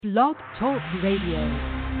Blog Talk Radio.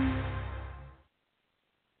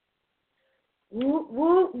 Whoop,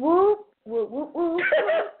 whoop, whoop. Whoop, whoop, whoop.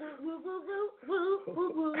 Whoop, whoop, whoop,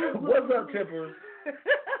 whoop, whoop, whoop. What's up, Tippers?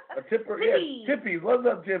 A tipper, yes, Tippy. What's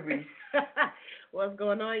up, Tippy? What's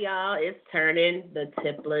going on, y'all? It's turning the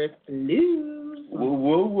Tipplers blues. Woo,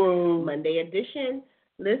 woo, woo. Monday edition.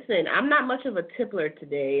 Listen, I'm not much of a tippler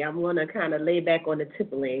today. I'm going to kind of lay back on the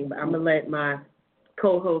tippling, but I'm going to let my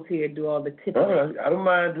co-host here do all the tippling. All right, I don't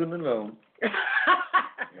mind doing it alone.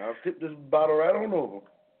 I'll tip this bottle right on over.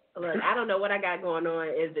 Look, I don't know what I got going on.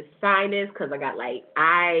 Is it sinus? Because I got, like,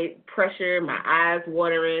 eye pressure, my eyes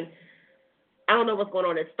watering. I don't know what's going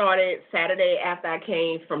on. It started Saturday after I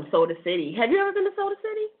came from Soda City. Have you ever been to Soda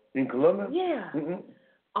City? In Columbia? Yeah. Mm-mm.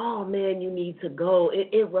 Oh, man, you need to go.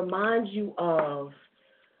 It reminds you of,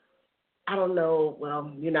 I don't know,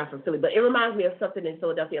 well, you're not from Philly, but it reminds me of something in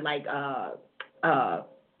Philadelphia, like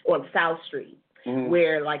on South Street,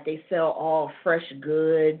 where, like, they sell all fresh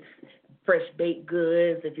goods, fresh baked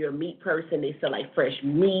goods. If you're a meat person, they sell, like, fresh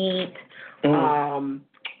meat.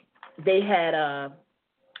 They had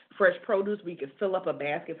fresh produce where you could fill up a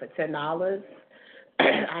basket for $10.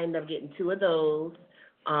 I ended up getting 2 of those.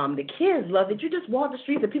 The kids love it. You just walk the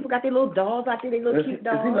streets and people got their little dolls out there, their little cute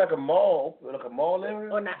dolls. It seems like a mall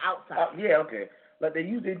area? On the outside. Yeah, okay. Like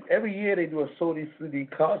every year they do a Soda City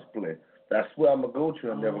cosplay. That's where I'm going to go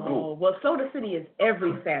to. I never go. Well, Soda City is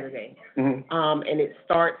every Saturday. Mm-hmm. And it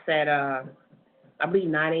starts at, I believe,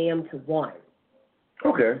 9 a.m. to 1.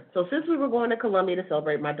 Okay. So since we were going to Columbia to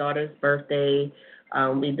celebrate my daughter's birthday,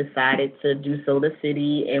 we decided to do Soda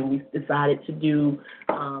City, and we decided to do,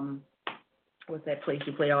 what's that place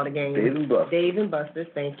you play all the games? Dave and Buster's. Dave and Buster's,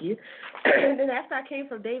 thank you. And then after I came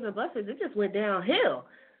from Dave and Buster's, it just went downhill.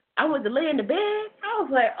 I went to lay in the bed. I was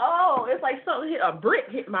like, oh, it's like a brick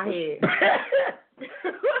hit my head.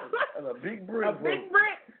 That's a big brick. A big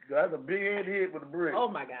brick? That's a big head hit with a brick. Oh,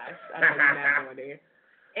 my gosh. I know you're not going there.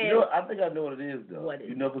 And you know, I think I know what it is, though. What is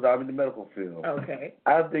you know, because I'm in the medical field. Okay.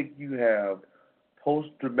 I think you have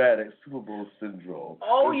post-traumatic Super Bowl syndrome.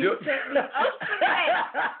 Oh, you sent me up for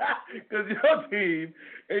that. Because your team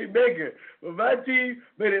ain't making it. But my team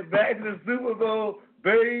made it back to the Super Bowl,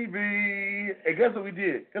 baby. And guess what we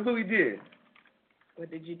did? What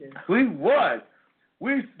did you do? We won.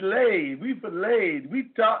 We slayed. We filleted. We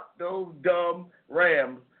taught those dumb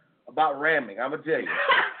Rams about ramming. I'm going to tell you.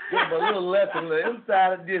 Give them a little lesson, a little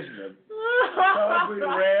inside edition. Tom Brady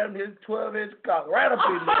rammed his 12-inch cock right up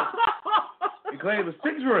in there. He claimed a 6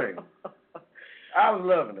 ring. I was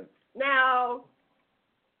loving it. Now,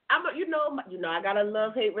 I got a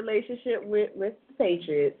love-hate relationship with the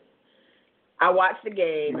Patriots. I watched the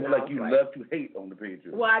game. You love to hate on the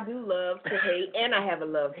Patriots. Well, I do love to hate, and I have a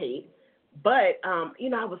love-hate. But, I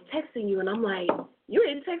was texting you, and I'm like, you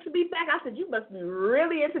ain't texting me back. I said, you must be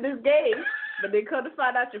really into this game. But then come to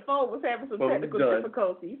find out your phone was having some technical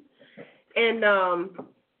difficulties. And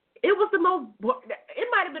it was the most, it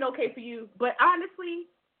might have been okay for you, but honestly,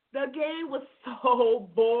 the game was so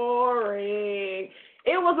boring.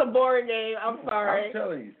 It was a boring game. I'm sorry. I'm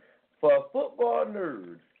telling you, for a football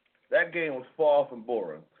nerd, that game was far from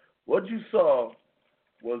boring. What you saw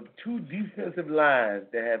was 2 defensive lines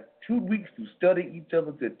that had 2 weeks to study each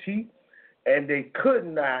other to teeth, and they could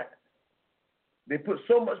not. They put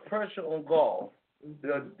so much pressure on Goff,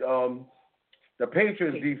 the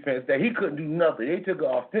Patriots defense, that he couldn't do nothing. They took an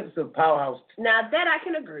offensive powerhouse. Now, that I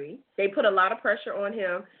can agree. They put a lot of pressure on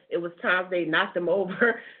him. It was times they knocked him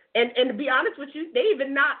over. And to be honest with you, they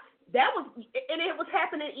even knocked. And it was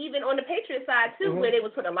happening even on the Patriots side, too, where they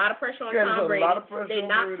would put a lot of pressure on Tom Brady. They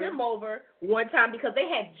knocked him over one time because they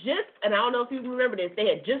had just, and I don't know if you remember this, they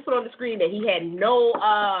had just put on the screen that he had no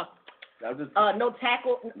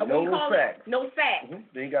tackle. No sack. No sack.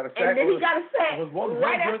 Then he got a sack. And then he got a sack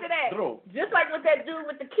right after that. Throw. Just like with that dude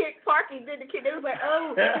with the kick, Parky did the kick. They was like,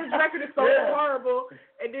 oh, his record is so horrible.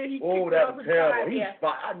 And then he kicked that was terrible. He's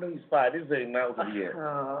fired. I know he's fired. This ain't not for the year.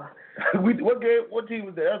 What team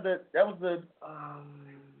was that? That was the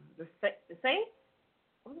Saints?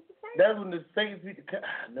 What was the Saints? That's when the Saints beat the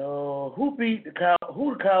No, who beat the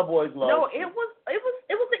Cowboys lost? No, it was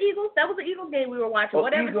the Eagles. That was the Eagles game we were watching.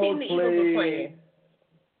 Whatever team the Eagles were playing.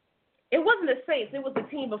 It wasn't the Saints. It was the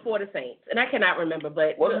team before the Saints, and I cannot remember.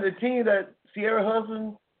 But wasn't the team that Sierra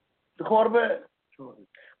Hudson, the quarterback?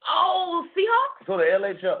 Oh, Seahawks. So the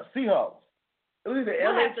Seahawks. It was the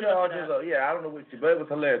LA Chargers. Yeah, I don't know which, but it was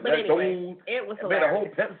hilarious. But anyway, it was hilarious. Made a whole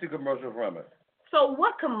Pepsi commercial from it. So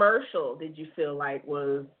what commercial did you feel like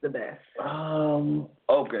was the best?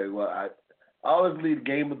 Okay, well, I always believe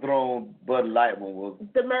Game of Thrones Bud Light one was.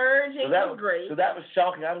 The merging was great. So that was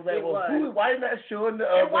shocking. I was like, why didn't that show in the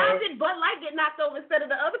And why did Bud Light get knocked over instead of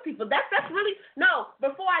the other people? That's really, no,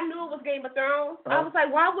 before I knew it was Game of Thrones, I was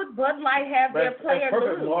like, why would Bud Light have their player lose? That's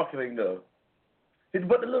perfect lose? marketing, though.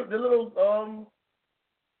 But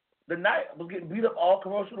the knight was getting beat up all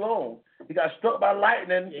commercial long. He got struck by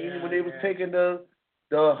lightning when they was taking the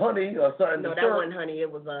honey or something. No, that wasn't honey.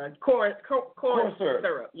 It was corn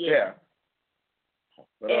syrup. Yeah.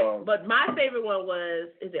 But my favorite one was,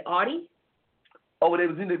 is it Audie? Oh, when they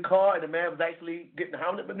was in the car and the man was actually getting the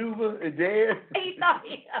Hamlet maneuver and dead. He thought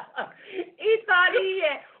he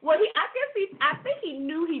had. Well, I think he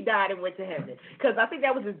knew he died and went to heaven, because I think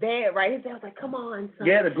that was his dad, right? His dad was like, "Come on, son."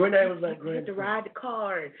 Yeah, the granddad was like, "You get to ride the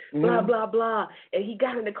car and blah blah blah." And he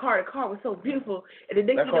got in the car. The car was so beautiful. And the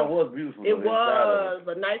next that car was beautiful. It was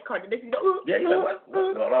a nice car. The next thing you know, he's like,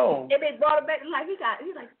 what's going on? And they brought him back. Like he's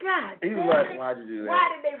like, God. He was like, why'd you do that? Why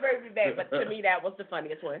did they bring me back? But to me, that was the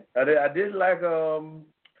funniest one. I did like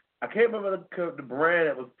I can't remember the brand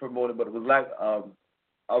that was promoted, but it was like a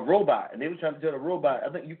robot, and they were trying to tell the robot, I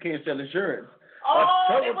think you can't sell insurance.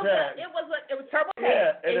 Oh, it was TurboTax.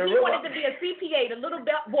 Yeah, and he wanted to be a CPA. The little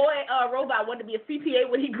boy robot wanted to be a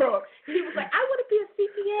CPA when he grew up. He was like, I want to be a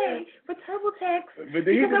CPA for TurboTax. But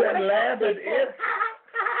then he was that laugh at the end.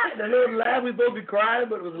 The little laugh, we both be crying,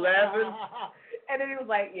 but it was laughing. And then he was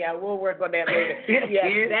like, yeah, we'll work on that later.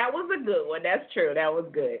 Yeah, that was a good one. That's true. That was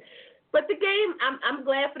good. But the game, I'm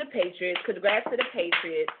glad for the Patriots. Congrats to the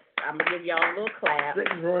Patriots. I'm going to give y'all a little clap.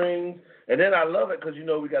 6 rings. And then I love it because,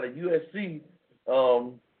 we got a USC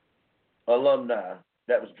alumni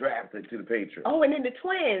that was drafted to the Patriots. Oh, and then the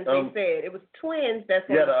Twins, they said. It was Twins that's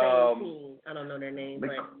on the same team. I don't know their name.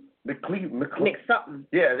 Nick something.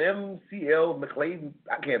 Yeah, MCL McClain.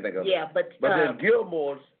 I can't think of it. Yeah, but then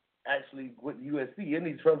Gilmore's actually with USC, and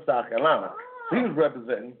he's from South Carolina. He was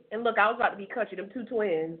representing. And look, I was about to be country. Them 2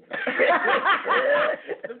 twins.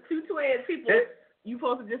 Them 2 twins. People, you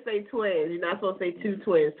supposed to just say twins. You're not supposed to say 2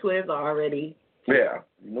 twins. Twins are already. Yeah.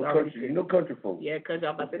 Country folk. Yeah, country.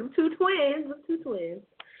 I'm about to say them 2 twins. Them 2 twins.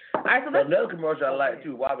 All right, so another commercial I liked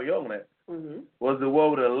too, while we're on it, was the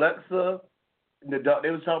one with Alexa. The dog.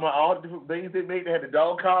 They was talking about all the different things they made. They had the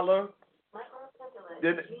dog collar.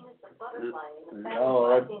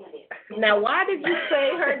 Now, why did you say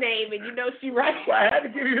her name and she right? Well, I had to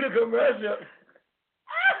give you the commercial.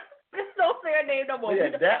 It's no fair name no more.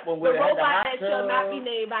 Yeah, that one. The robot that shall not be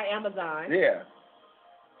named by Amazon. Yeah.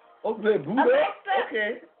 Okay, boot Alexa, up.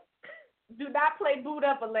 Okay. Do not play boot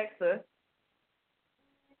up, Alexa.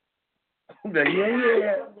 Yeah.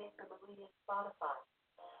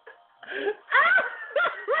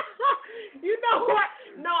 You know what?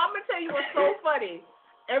 No, I'm gonna tell you what's so funny.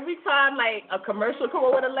 Every time like a commercial come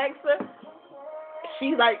on with Alexa,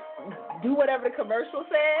 she like do whatever the commercial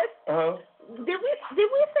says. Did we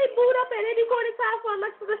say boot up at any point in time for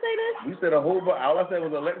Alexa to say this? We said a whole bunch. All I said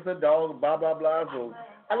was Alexa, dog, blah blah blah. So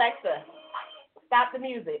Alexa, stop the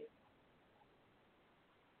music.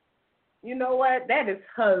 You know what? That is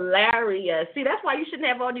hilarious. See, that's why you shouldn't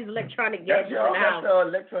have all these electronic gadgets in the house. That's our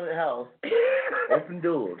electronic house. Open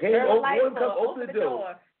door. Open the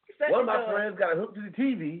door. One of my friends got a hook to the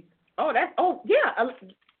TV. Yeah.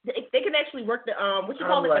 They can actually work the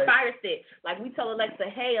the Fire Stick. Like we tell Alexa,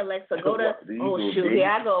 hey Alexa, go to here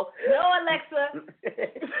I go. No Alexa.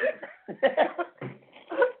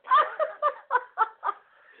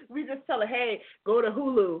 We just tell her, hey, go to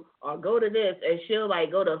Hulu or go to this, and she'll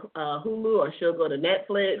like go to Hulu or she'll go to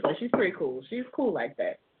Netflix. Like, she's pretty cool. She's cool like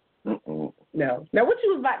that. No. Now, what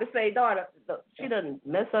you was about to say, daughter? She doesn't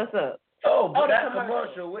mess us up. That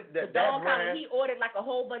commercial with that brand. He ordered like a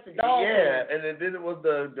whole bunch of dogs. Yeah, and then it was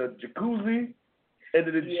the jacuzzi, and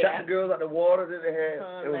then they shot the girls out the water that they had.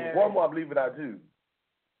 It was one more, I believe it out too.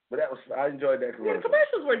 But I enjoyed that commercial. Yeah, the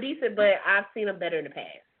commercials were decent, but I've seen them better in the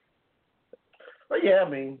past. Well, yeah, I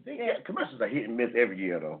mean, commercials are hit and miss every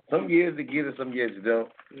year, though. Some years they get it, some years they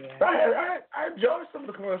don't. Yeah. But I enjoyed some of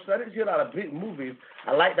the commercials. I didn't see a lot of big movies.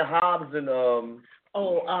 I like the Hobbs and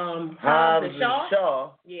Hobbs and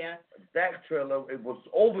Shaw. Yeah. That trailer, it was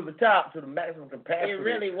over the top to the maximum capacity. It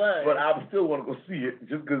really was. But I still want to go see it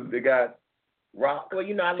just because they got Rock. Well,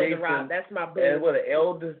 I love the Rock. That's my boo. And the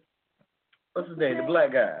elder? What's his name? The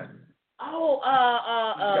black guy. Oh,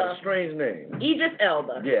 got a strange name. Idris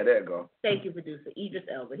Elba. Yeah, there you go. Thank you, producer. Idris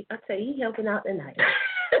Elba. I tell you, he helping out tonight.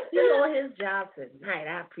 He's on his job tonight.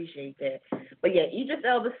 I appreciate that. But yeah, Idris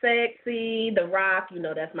Elba sexy. The Rock,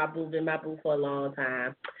 that's my boo. Been my boo for a long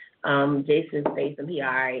time. Jason Statham, he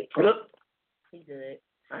all right. He good.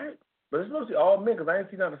 All right. But it's mostly all men because I ain't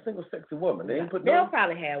seen not a single sexy woman. They ain't put They'll no.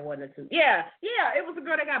 probably have one or two. Yeah. It was a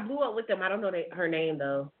girl that got blew up with them. I don't know her name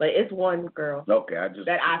though, but it's one girl. Okay,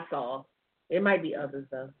 that I saw. It might be others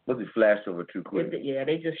though. Was it flashed over too quick? Yeah,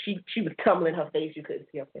 they just she was tumbling her face. You couldn't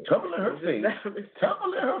see her face. Tumbling her face.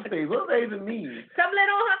 Tumbling her face. What does that even mean? Tumbling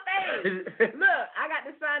on her face. Look, I got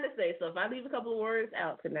the sign to say. So if I leave a couple of words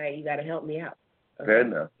out tonight, you got to help me out. Fair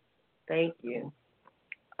enough. Thank you.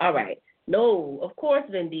 All right. No, of course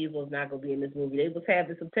Vin Diesel's not gonna be in this movie. They was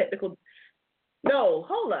having some technical. No,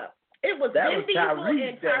 hold up. It was Vin Diesel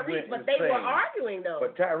and Tyrese, but they were arguing though.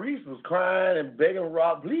 But Tyrese was crying and begging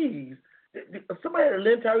Rob, please. Somebody had to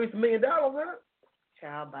lend Tyrese $1 million, huh?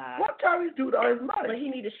 Child by. What Tyrese do with all his money? But he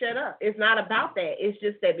need to shut up. It's not about that. It's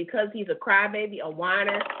just that because he's a crybaby, a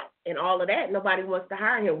whiner, and all of that, nobody wants to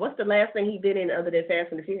hire him. What's the last thing he did in other than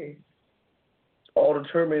Fast and the Furious? All the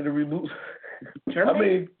Terminator reboots. Terminator? I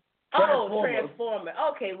mean, Transformer.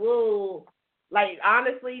 Okay, well, like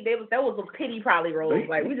honestly, that was a pity probably role.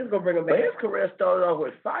 Like we just gonna bring him back. But his career started off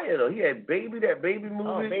with fire though. He had that baby movie.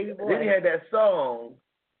 Oh, Baby Boy. Then he had that song.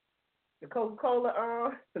 The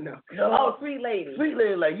Coca-Cola, no. Oh, Sweet Lady. Sweet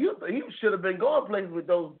Lady, like he should have been going places with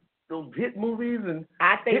those hit movies and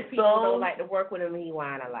I think hit people songs. don't like to work with him and he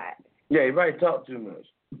whine a lot. Yeah, he probably talk too much.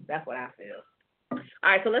 That's what I feel.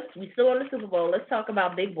 All right, so we still on the Super Bowl. Let's talk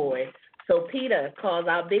about Big Boy. So Peter calls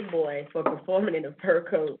out Big Boy for performing in a fur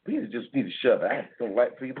coat. Peter just need to shut up. I don't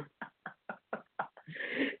like people.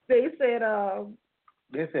 They said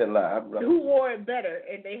lie. who wore it better,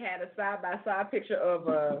 and they had a side-by-side picture of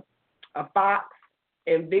a fox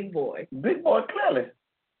and Big Boy. Big Boy, clearly.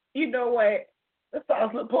 You know what? That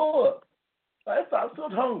fox look poor. That fox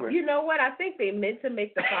look hungry. You know what? I think they meant to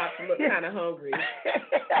make the fox look kind of hungry.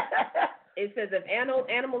 It says if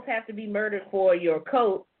animals have to be murdered for your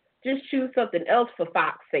coat, just choose something else for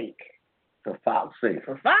Fox's sake. For Fox's sake.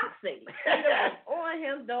 For Fox's sake. Peter was on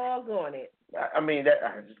him, doggone it. I mean,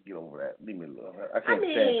 I just get over that. Leave me alone. I can't stand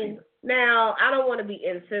Peter. Now, I don't want to be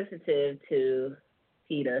insensitive to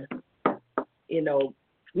Peter. You know,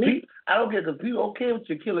 I don't get because people don't care what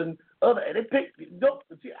you're killing. I don't like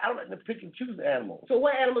them pick and choose animals. So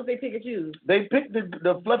what animals they pick and choose? They pick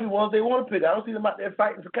the fluffy ones they want to pick. I don't see them out there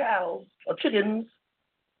fighting for cows or chickens.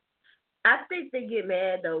 I think they get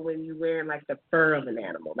mad though when you wearing like the fur of an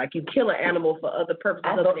animal, like you kill an animal for other purposes.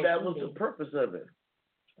 I thought that was the purpose of it.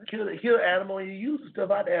 Kill an animal and you use the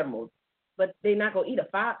stuff out of the animal. But they're not gonna eat a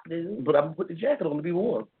fox, dude. But I'm gonna put the jacket on to be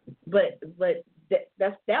warm. But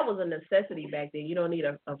that was a necessity back then. You don't need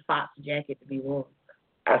a fox jacket to be warm.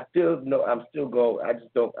 I'm still going. I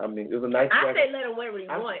just don't. I mean, it was a nice jacket. I say let him wear what he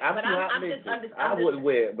wants, but I'm just I wouldn't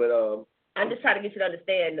wear it, but I'm just trying to get you to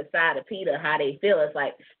understand the side of Peter, how they feel. It's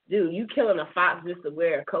like, dude, you killing a fox just to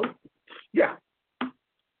wear a coat? Yeah.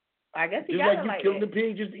 I guess you just got like you killing the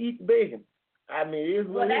pig just to eat the bacon. I mean, it is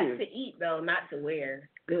what it is. Well, that's to eat, though, not to wear.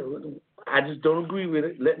 I just don't agree with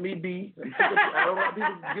it. Let me be. I don't want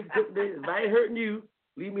people to get put there. If I ain't hurting you,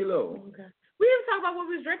 leave me alone. Okay. We didn't talk about what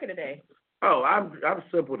we was drinking today. Oh, I'm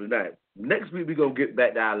simple tonight. Next week we're going to get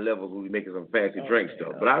back to our levels when we making some fancy drinks,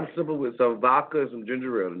 though. But I'm simple with some vodka and some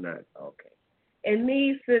ginger ale tonight. Okay. And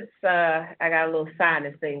me, since I got a little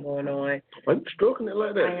sinus thing going on. Are you stroking it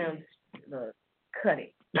like that? I am. Look, cut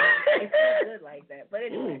it. It's not good like that. But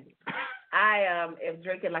anyway, I am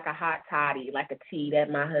drinking like a hot toddy, like a tea that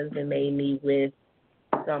my husband made me with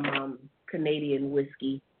some Canadian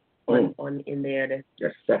whiskey on in there to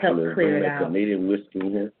help clear it out. Canadian whiskey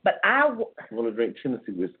in here. But I want to drink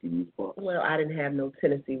Tennessee whiskey these parts. Well, I didn't have no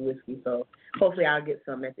Tennessee whiskey, so hopefully I'll get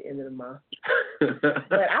some at the end of the month.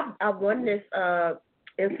 But I won this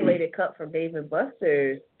insulated cup from Dave &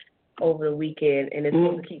 Buster's over the weekend, and it's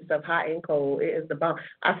supposed to keep stuff hot and cold. It is the bomb.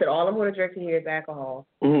 I said all I'm going to drink in here is alcohol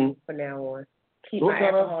from now on. Keep my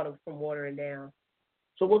alcohol from watering down.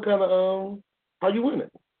 So what kind of how you win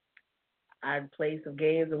it? I played some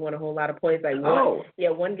games and won a whole lot of points.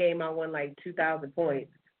 One game I won like 2,000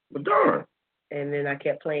 points. But darn. And then I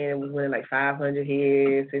kept playing and was winning like 500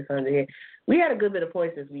 here, 600 here. We had a good bit of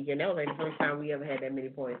points this weekend. That was like the first time we ever had that many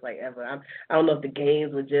points, like ever. I don't know if the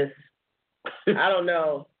games were just, I don't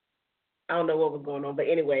know. I don't know what was going on. But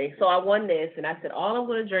anyway, so I won this, and I said, all I'm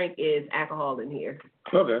going to drink is alcohol in here.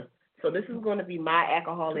 Okay. So this is going to be my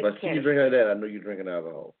alcoholic. If I see you drinking that, I know you're drinking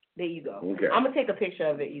alcohol. There you go. Okay. I'm going to take a picture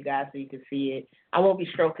of it, you guys, so you can see it. I won't be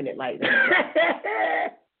stroking it like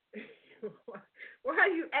that. Why are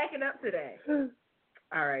you acting up today?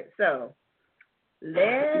 All right, so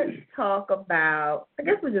let's talk about, I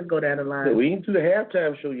guess we'll just go down the line. Yeah, we ain't do the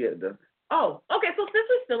halftime show yet, though. Oh, okay, so since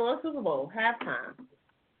we're still on Super Bowl, halftime,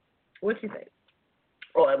 what you think?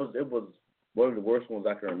 Oh, it was one of the worst ones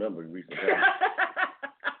I can remember in recent times.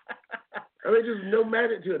 I mean, just no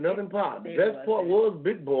magic to it, nothing popped. The best part was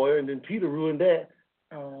Big Boy, and then Peter ruined that.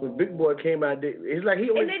 When Big Boy came out, it's like he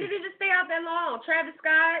always... And they didn't just stay out that long. Travis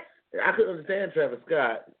Scott. I couldn't understand Travis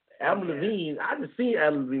Scott. Adam Levine, I just seen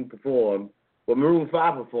Adam Levine perform, or Maroon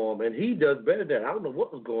 5 perform, and he does better than that. I don't know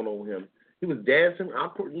what was going on with him. He was dancing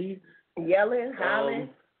awkwardly. Yelling, hollering.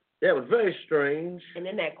 Yeah, it was very strange. And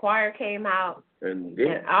then that choir came out, and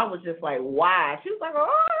I was just like, why? She was like,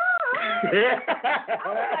 oh. I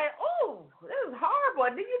was like, oh, this is horrible.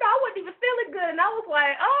 And then, I wasn't even feeling good, and I was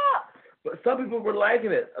like, oh. But some people were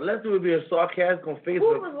liking it, unless it would be a sarcastic on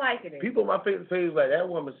Facebook. Who was liking it? People on my Facebook page like, that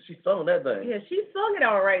woman, she sung that thing. Yeah, she sung it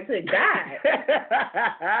all right till it died.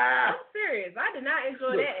 I'm serious. I did not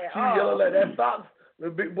enjoy that at all. She yelling like that fox. The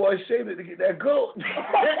Big Boy shaved it to get that goat.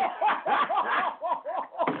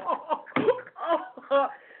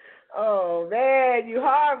 Oh man, you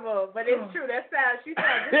horrible. But it's true. That sounds. She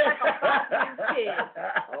sounds just like a fox's kid.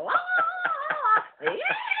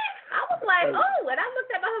 Yeah. I was like, oh. And I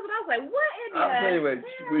looked at my husband. I was like, what in the? I'll tell you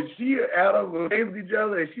when she and Adam were with each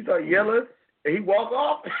other, and she started yelling, and he walked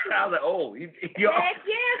off. I was like, oh, he heck yeah,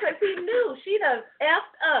 because he knew she done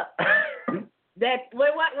effed up. That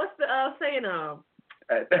what's the saying?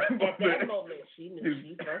 At that moment, she knew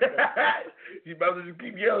she fucked up. She about to just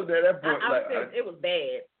keep yelling at that point. It was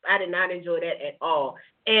bad. I did not enjoy that at all.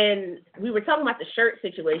 And we were talking about the shirt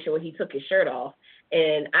situation when he took his shirt off,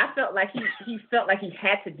 and I felt like he felt like he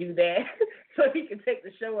had to do that so he could take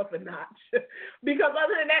the show up a notch. Because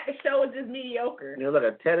other than that, the show was just mediocre. Like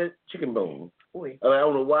a tatted chicken bone. Boy. I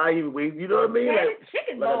don't know why you know what I mean? Tatted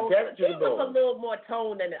chicken bone. He was bone. a little more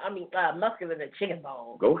toned than muscular than chicken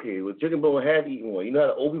bone. Okay, well, chicken bone had eaten one. You know how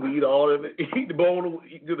the old people eat all of it? Eat the bone,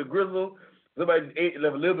 do the grizzle. Somebody ate and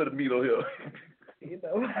left a little bit of meat on here.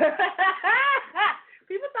 People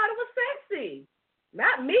thought it was sexy.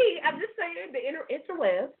 Not me. I'm just saying the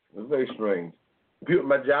interwebs. It was very strange. People at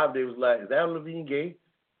my job, they was like, is Adam Levine gay?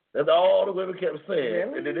 That's all the women kept saying.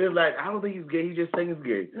 Really? And then they was like, I don't think he's gay. He just saying he's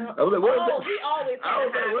gay. No. I was like, what is that? He always said I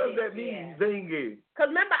was like, what does that mean? Yeah. He's saying gay. Because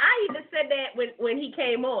remember, I even said that when he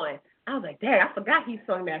came on. I was like, dang, I forgot he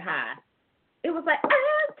sung that high. It was like,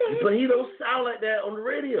 but he don't sound like that on the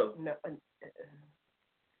radio. No,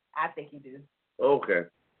 I think he do. Okay.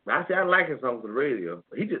 I say I like his songs on the radio.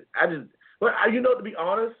 To be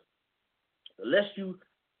honest,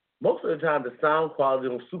 most of the time the sound quality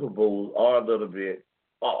on Super Bowls are a little bit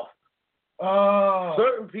off. Oh.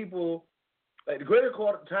 Certain people, like the greatest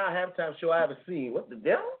halftime show I ever seen. What the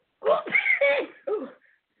devil?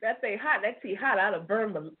 That thing hot. That tea hot. I'd have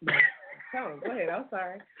burned my tongue. Go ahead. I'm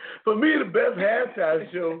sorry. For me, the best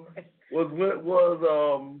halftime show was what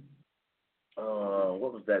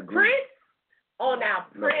was that group? Prince. Oh, now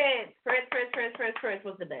Prince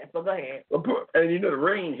was the best. But go ahead. And the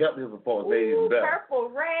rain helped his performance. Purple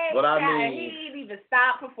Rain. But he didn't even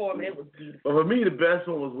stop performing. It was beautiful. But for me, the best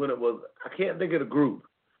one was when it was. I can't think of the group,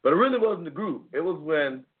 but it really wasn't the group. It was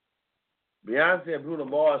when Beyonce and Bruno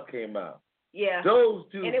Mars came out. Yeah. Those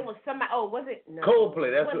two. And it was somebody. Oh, was it? No. Coldplay.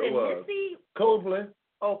 That's what it was. Missy? Coldplay.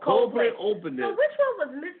 Oh, Coldplay opened it. So which one was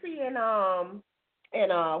Missy and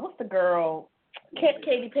what's the girl?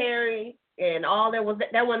 Katy Perry and all that was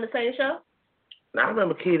that wasn't the same show? Now, I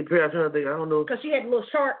remember Katy Perry. I'm trying to think. I don't know. Because she had little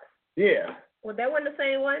shorts. Yeah. Well, that wasn't the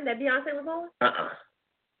same one that Beyonce was on?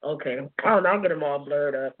 Okay. Oh, no, I'll get them all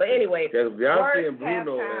blurred up. But anyway, Beyonce and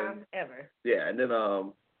Bruno. Ever. Yeah, and then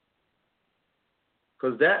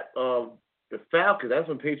because that the Falcons. That's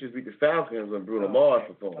when Patriots beat the Falcons when Bruno Mars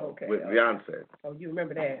performed with Beyonce. Oh, you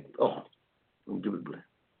remember that? Oh, don't give it blame.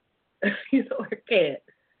 You know I can't.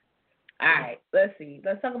 All right, let's see.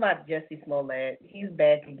 Let's talk about Jussie Smollett. He's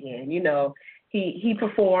back again. He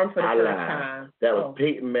performed for the first time. That was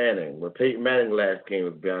Peyton Manning. When Peyton Manning last came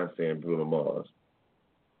with Beyonce and Bruno Mars.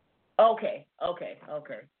 Okay.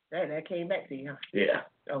 That came back to you, huh? Yeah.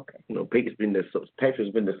 Okay. Peyton's been there.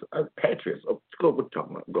 Patriots been there. Patriots. Oh, go. What you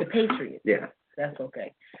talking about? Go. The Patriots. Yeah. That's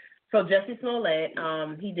okay. So Jussie Smollett,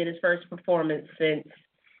 he did his first performance since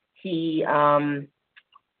he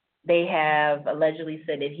they have allegedly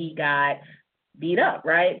said that he got beat up,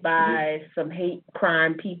 right, by some hate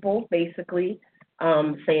crime people, basically,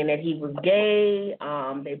 saying that he was gay.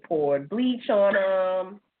 They poured bleach on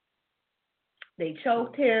him. They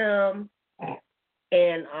choked him.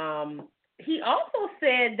 And he also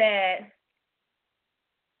said that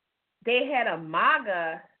they had a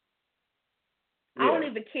MAGA. I don't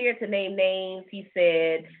even care to name names. He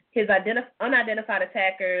said his unidentified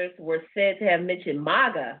attackers were said to have mentioned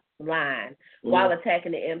MAGA line while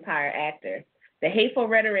attacking the Empire actor. The hateful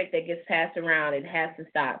rhetoric that gets passed around, it has to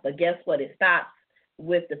stop. But guess what? It stops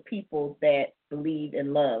with the people that believe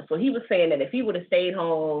in love. So he was saying that if he would have stayed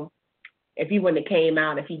home if he wouldn't have came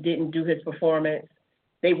out, if he didn't do his performance,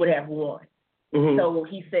 they would have won. Mm-hmm. So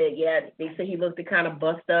he said, they said he looked kind of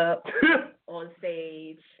bust up on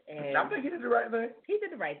stage. And I think he did the right thing. He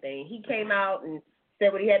did the right thing. He came out and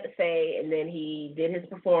said what he had to say, and then he did his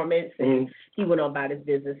performance, and he went on about his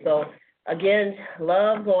business. So, again,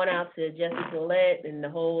 love going out to Jesse Smollett and the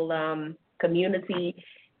whole community,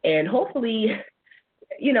 and hopefully,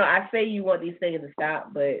 I say you want these things to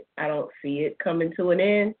stop, but I don't see it coming to an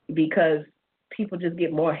end because people just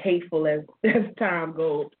get more hateful as time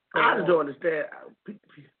goes. I just don't understand.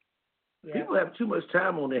 People have too much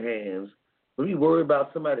time on their hands when you worry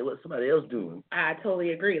about what somebody else doing. I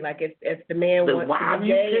totally agree. Like if the man wants to be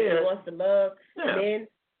gay, if he wants to love men,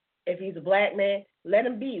 if he's a black man, let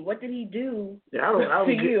him be. What did he do to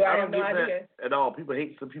you? I have no idea at all. People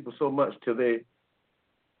hate some people so much till they.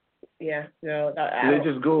 Yeah, they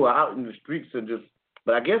just go out in the streets and just.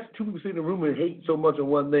 But I guess two people sit in the room and hate so much on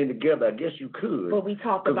one thing together. I guess you could. But we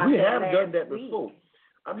talked about we that have done that week. before.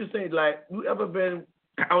 I'm just saying, like, you ever been?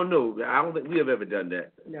 I don't know. I don't think we have ever done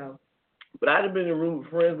that. No. But I've been in a room with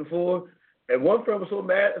friends before, and one friend was so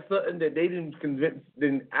mad at something that they didn't convince.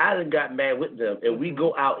 Then I done got mad with them, and we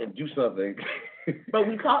go out and do something. But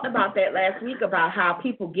we talked about that last week about how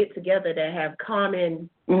people get together that have common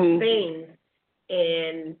things,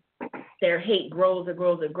 and their hate grows and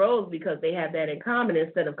grows and grows because they have that in common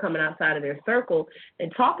instead of coming outside of their circle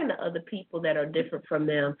and talking to other people that are different from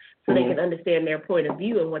them so they can understand their point of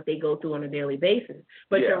view and what they go through on a daily basis.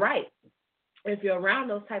 But you're right. If you're around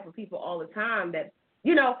those type of people all the time that,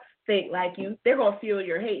 think like you, they're going to feel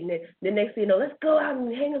your hate. And then the next thing you know, let's go out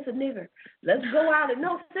and hang us a nigger. Let's go out and,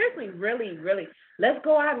 no, seriously, really, really, let's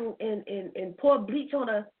go out and pour bleach on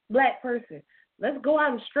a black person. Let's go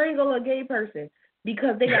out and strangle a gay person.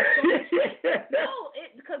 Because they got so much hate.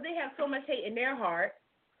 Because they have so much hate in their heart,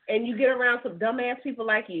 and you get around some dumbass people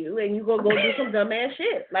like you, and you go do some dumbass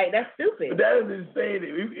shit. Like, that's stupid. But that is insane.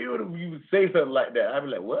 Even if you would say something like that, I'd be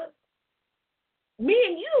like, what? Me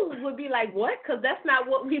and you would be like, what? Because that's not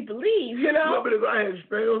what we believe, No, but if I had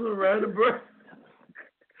strangles around the bird.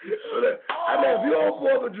 I mean, if you don't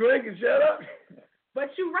pour up a drink and shut up. But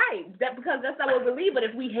you're right. Because that's not what we believe. But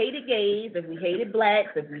if we hated gays, if we hated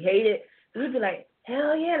blacks, if we hated, we'd be like,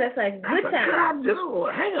 hell yeah, that's like a good time.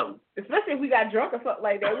 Hang on. Especially if we got drunk or something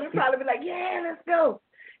like that. We'd probably be like, yeah, let's go.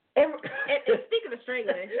 And speaking of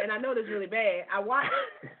strangling, and I know this is really bad, I watched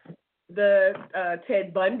the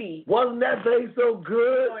Ted Bundy. Wasn't that thing so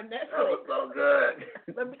good? On Netflix. That was so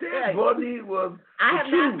good. Let me Ted Bundy was. I have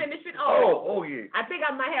not finished it all. Oh, yeah. I think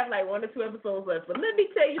I might have like 1 or 2 episodes left. But let me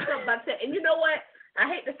tell you something about Ted. And you know what?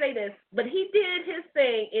 I hate to say this, but he did his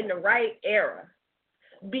thing in the right era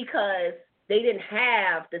because they didn't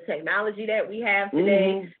have the technology that we have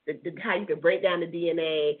today, how you could break down the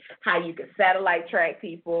DNA, how you could satellite track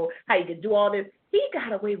people, how you could do all this. He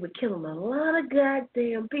got away with killing a lot of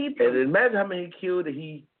goddamn people. And imagine how many he killed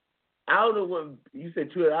that I don't know what, you said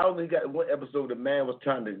 2, I don't think he got one episode the man was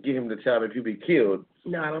trying to get him the time if he'd be killed.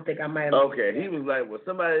 No, I don't think I might have. Okay, he was like, well,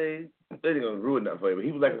 somebody, they're going to ruin that for you, but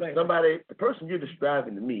he was like, somebody, the person you're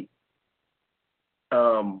describing to me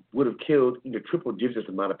would have killed triple digits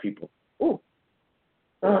amount of people. Ooh.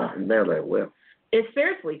 And they're like, well. It's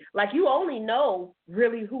seriously, like you only know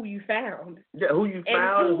really who you found. Yeah, who you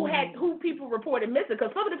found. And who people reported missing,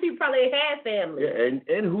 because some of the people probably had family.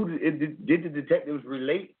 Yeah, and who did the detectives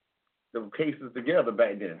relate the cases together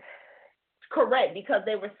back then? Correct, because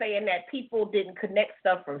they were saying that people didn't connect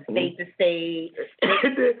stuff from state to state.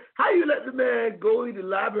 How you let the man go in the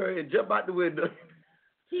library and jump out the window?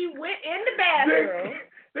 He went in the bathroom.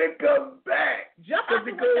 They come back. Just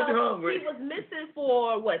because he was missing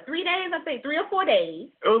for, 3 days? I think 3 or 4 days.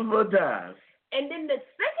 It was 4 times. And then the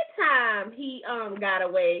second time he got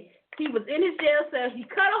away, he was in his jail cell. He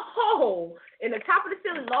cut a hole in the top of the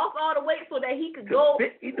ceiling, lost all the weight so that he could go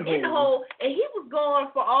in the hole. And he was gone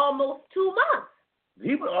for almost 2 months.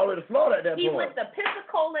 He was already flawed at that point. He went to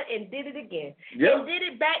Pensacola and did it again. Yep. And did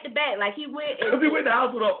it back to back. Like he went and he went to the house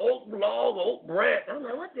with an oak log, oak branch. I'm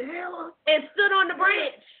like, what the hell? And stood on the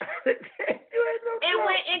branch. And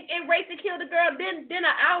went and raped and killed a girl. Then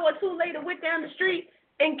an hour or 2 later went down the street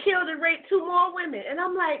and killed and raped 2 more women. And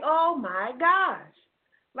I'm like, oh my gosh.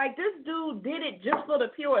 Like this dude did it just for the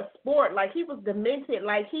pure sport. Like he was demented.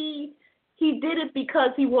 Like he did it because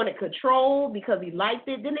he wanted control, because he liked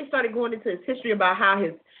it. Then they started going into his history about how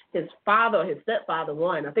his father or his stepfather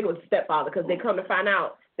won. I think it was stepfather, because they come to find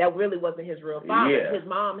out that really wasn't his real father. Yeah. His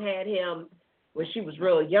mom had him when she was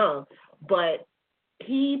real young, but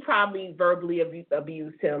he probably verbally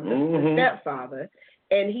abused him, the stepfather,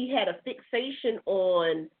 and he had a fixation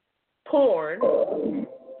on porn,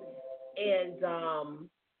 and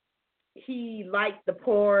he liked the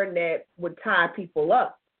porn that would tie people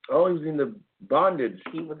up. Oh, he was in the bondage.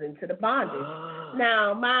 He was into the bondage.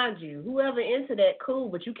 Now, mind you, whoever into that, cool,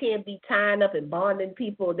 but you can't be tying up and bonding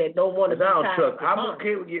people that don't want to be tied up. I'm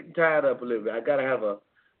okay with getting tied up a little bit. I gotta have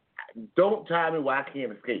don't tie me where I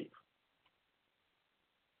can't escape.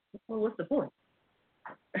 Well, what's the point?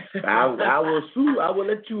 I will sue. I will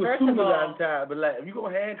let you assume that I'm tied. But like, if you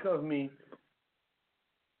gonna handcuff me,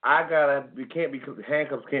 handcuffs can't be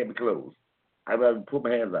closed. I gotta put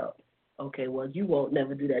my hands out. Okay, well, you won't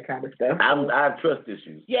never do that kind of stuff. I have trust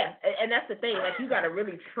issues. Yeah, and that's the thing. Like, you got to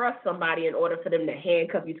really trust somebody in order for them to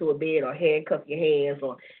handcuff you to a bed or handcuff your hands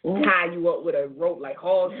or tie you up with a rope, like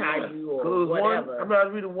hog tie you or whatever. I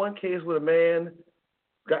was reading one case where a man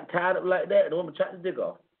got tied up like that and the woman chopped his dick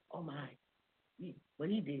off. Oh, my. What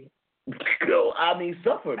he did? No, I mean,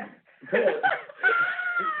 suffered.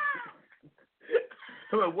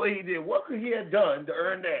 What he did, what could he have done to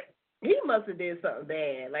earn that? He must have did something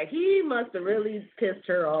bad. Like, he must have really pissed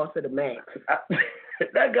her off to the max.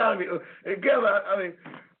 That got me. I mean,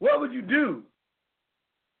 what would you do?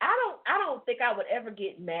 I don't think I would ever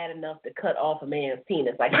get mad enough to cut off a man's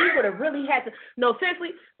penis. Like, he would have really had to. No,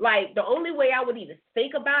 seriously, like, the only way I would even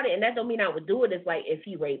think about it, and that don't mean I would do it, is like if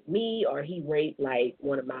he raped me or he raped like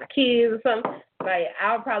one of my kids or something. Like,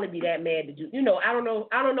 I would probably be that mad to do. You know, I don't know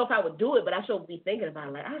if I would do it, but I should be thinking about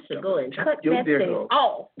it. Like, I should go and cut that thing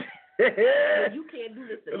off. You can't do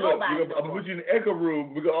this to nobody. I'm gonna put you in the echo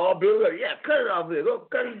room. We can all build up. Yeah, cut it off there. Go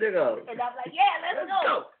cut his dick off. And I'm like, yeah, let's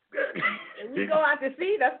go. And we go out to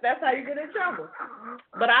sea. That's how you get in trouble.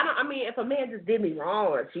 But I mean, if a man just did me wrong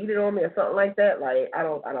or cheated on me or something like that, like I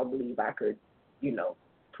don't believe I could,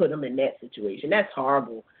 put him in that situation. That's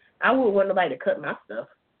horrible. I wouldn't want nobody to cut my stuff.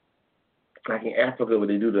 Like in Africa, where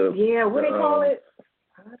they do the what they call it?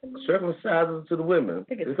 Circumcising to the women. I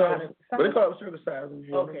think it's they call it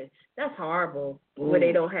circumcising. Okay, that's horrible. Where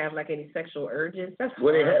they don't have like any sexual urges. That's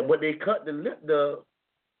horrible. They cut the lip.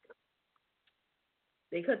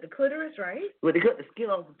 They cut the clitoris, right? Well, they cut the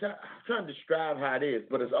skin off the top. I'm trying to describe how it is,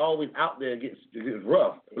 but it's always out there. It gets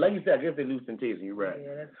rough. But like you said, I guess they lose temptation. You're right.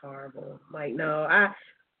 Yeah, that's horrible. Like, no,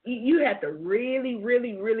 you have to really,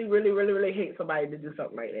 really, really, really, really, really hate somebody to do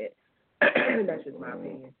something like that. That's just my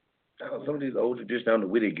opinion. Some of these old traditions, I don't know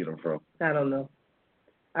where they get them from. I don't know.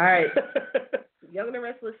 All right. Young and the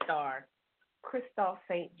Restless star, Kristoff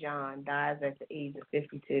St. dies at the age of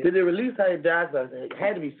 52. Did they release how he died? It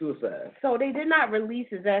had to be suicide. So they did not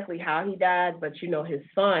release exactly how he died, but, his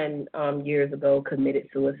son years ago committed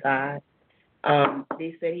suicide.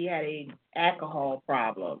 They said he had an alcohol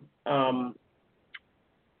problem,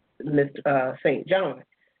 Mr. St. John.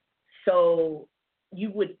 So you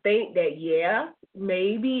would think that,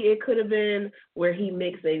 maybe it could have been where he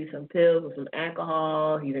mixed maybe some pills with some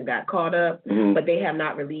alcohol. He even got caught up, but they have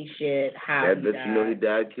not released yet how he died. He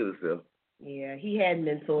died, killed himself. Yeah, he had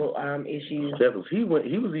mental issues. He was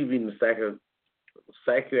even in the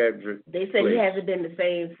psychiatric. They said he hasn't been the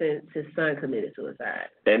same since his son committed suicide.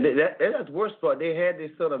 And that's the worst part. They had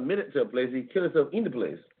their son admitted to a place. He killed himself in the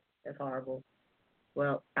place. That's horrible.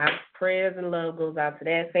 Well, our prayers and love goes out to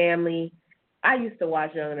that family. I used to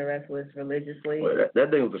watch Young and the Restless religiously. Well,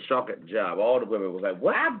 that thing was a shock at the job. All the women was like,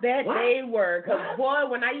 what? I bet they were. Because, boy,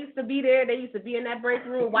 when I used to be there, they used to be in that break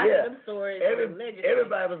room watching them stories.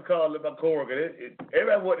 Everybody was calling my coworker.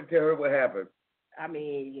 Everybody wanted to tell her what happened. I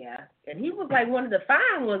mean, yeah. And he was like one of the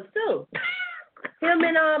fine ones, too. Him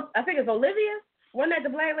and, I think it's Olivia. Wasn't that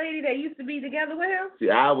the black lady that used to be together with him?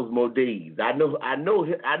 See, I was more dazed. I know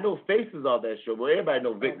faces on that show, but everybody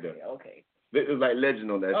know Victor. Okay. It was like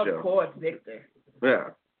legend on that show. Of course, Victor. Yeah.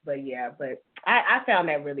 But I found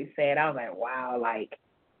that really sad. I was like, wow, like,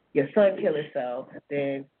 your son killed himself,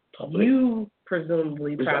 then you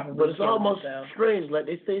presumably probably But it's almost strange. Like,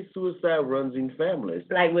 they say suicide runs in families.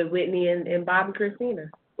 Like with Whitney and Bob and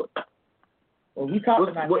Christina. Well, we talked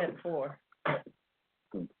about that before. Go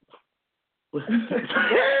ahead.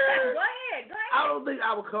 I don't think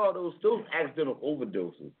I would call those accidental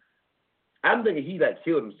overdoses. I'm thinking he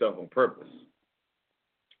killed himself on purpose.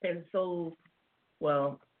 And so,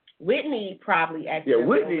 Whitney probably accidentally. Yeah,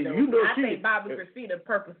 Whitney, I think Bobby Christina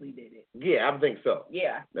purposely did it. Yeah, I think so.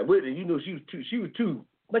 Yeah. Now Whitney, she was too.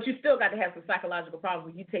 But you still got to have some psychological problems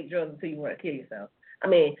when you take drugs until you want to kill yourself. I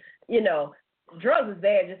mean, drugs is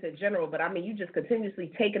bad just in general, but I mean, you just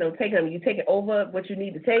continuously taking them. You take it over what you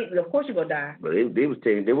need to take, of course you're gonna die. But they was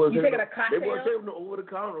taking. They wasn't taking a cocktail. They weren't taking the over the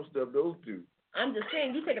counter stuff. Those two. I'm just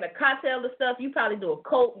saying, you taking a cocktail of stuff. You probably do a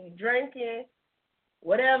coke. You drinking,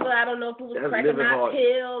 whatever. I don't know if it was cracking out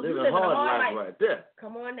pills. You living a hard life right there.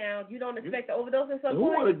 Come on now, you don't expect to overdose at some point. Who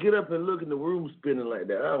want to point? get up and look in the room spinning like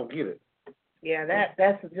that? I don't get it. Yeah,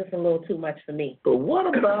 that's just a little too much for me. But what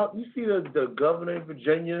about, you see the governor in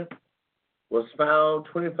Virginia was found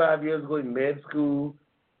 25 years ago in med school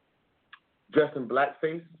dressed in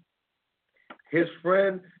blackface? His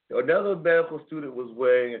friend, another medical student, was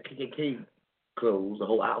wearing a KKK clothes, the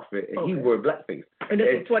whole outfit, and he wore blackface. And this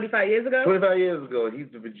was 25 years ago? 25 years ago. He's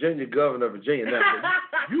the Virginia governor of Virginia now.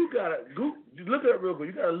 You gotta look at it real quick.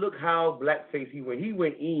 You gotta look how blackface he went. He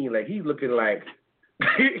went in like he's looking like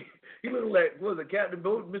he looking like, what was it,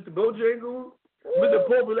 Mr. Bojangles? Mr.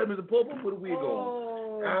 Pope, let Mr. Pope put a wig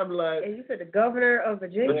on. I'm like, and you said the governor of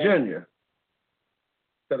Virginia? Virginia.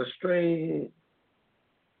 Got a strange.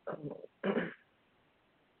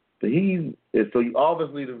 But so you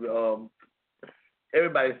obviously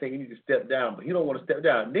everybody's saying he needs to step down, but he don't want to step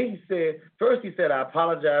down. Then he said, I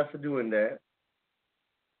apologize for doing that,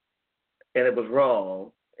 and it was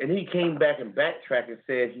wrong. And he came back and backtracked and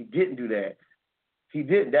said he didn't do that. He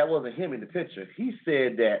didn't. That wasn't him in the picture. He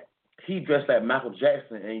said that he dressed like Michael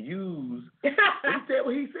Jackson and used. He said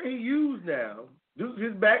what he said he used now. This is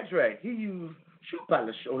his backtrack. He used shoe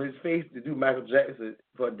polish on his face to do Michael Jackson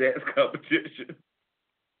for a dance competition.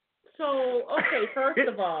 So, okay, first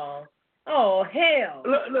of all, oh, hell.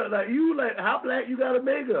 Look, like, how black you gotta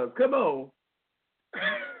make us? Come on.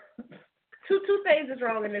 Two things is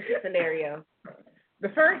wrong in this scenario. The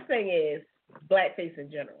first thing is, blackface in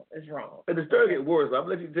general is wrong. And the story gets worse. I'm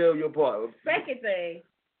gonna let you tell your part. Second thing,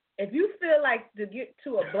 if you feel like to get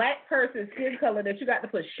to a black person's skin color that you got to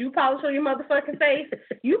put shoe polish on your motherfucking face,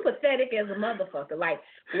 you pathetic as a motherfucker. Like,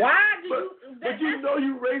 why do you... But you know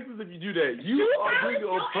you racist if you do that. You are doing it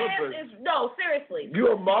on purpose. No, seriously. You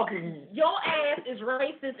are mocking... Your ass is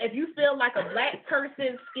racist if you feel like a black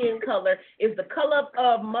person's skin color is the color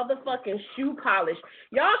of motherfucking shoe polish.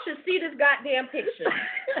 Y'all should see this goddamn picture.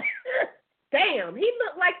 Damn, he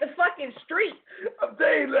looked like the fucking street. I'm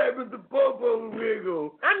telling you, like Mr. Popo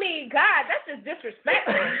wiggle. I mean, God, that's just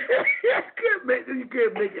disrespectful. You can't make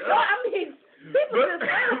it up. No, I mean, people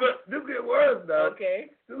but this gets worse now.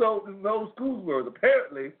 Okay. This whole school's worse.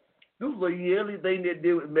 Apparently, this was a yearly thing they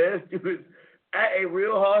did with med students at a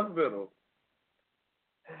real hospital.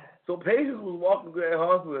 So patients was walking through that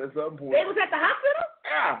hospital at some point. They was at the hospital?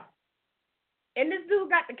 Yeah. And this dude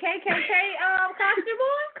got the KKK costume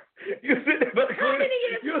on? You sit there about to How many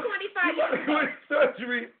years? 25 years ago.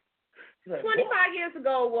 Surgery. Like, 25 years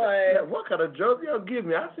ago was... Yeah, what kind of drugs y'all give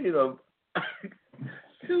me? I see them.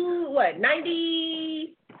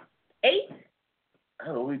 98? I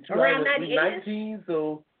don't know. We Around 98? 19,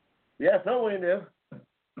 so yeah, somewhere in there.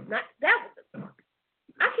 I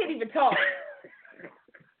can't even talk.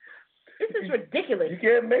 This is ridiculous. You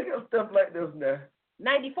can't make up stuff like this now.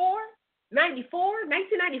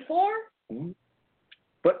 1994? Mm-hmm.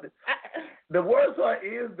 But the worst part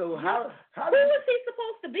is, though, how who was he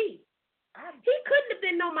supposed to be? He couldn't have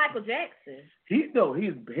been no Michael Jackson. His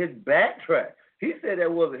backtrack. He said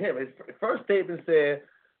that wasn't him. His first statement said,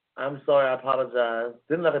 I'm sorry, I apologize.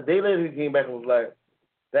 Then like a day later, he came back and was like,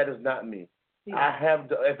 that is not me. Yeah. In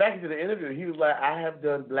fact, in the interview, he was like, I have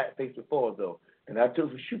done blackface before, though. And I took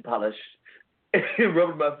some shoe polish and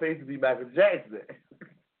rubbed my face to be Michael Jackson.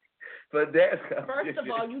 But that's first of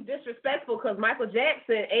all, you disrespectful because Michael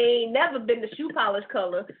Jackson ain't never been the shoe polish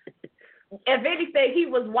color. If anything, he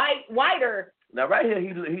was whiter. Now, right here,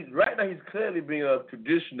 he's clearly being a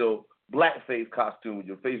traditional blackface costume with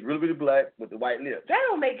your face really, really black with the white lips. That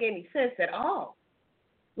don't make any sense at all.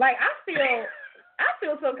 Like, I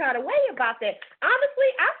feel some kind of way about that.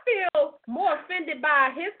 Honestly, I feel more offended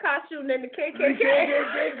by his costume than the KKK. The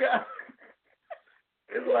KKK guy.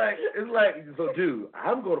 It's like, so dude,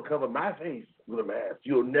 I'm going to cover my face with a mask.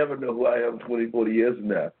 You'll never know who I am 20, 40 years from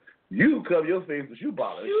now. You cover your face with shoe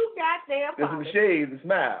polish. Shoe goddamn polish. There's some shades and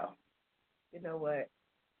smile. You know what?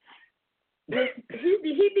 He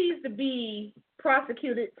needs to be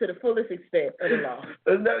prosecuted to the fullest extent of the law.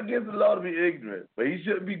 It's not against the law to be ignorant, but he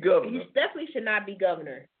shouldn't be governor. He definitely should not be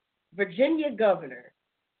governor. Virginia governor.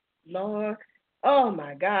 Lord. Oh,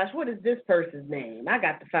 my gosh. What is this person's name? I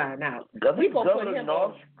got to find out. We're going to put him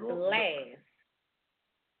on blast.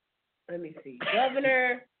 Let me see.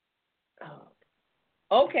 Governor.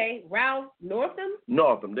 Okay. Ralph Northam?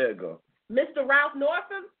 Northam. There you go. Mr. Ralph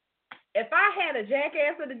Northam? If I had a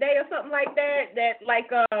Jackass of the Day or something like that,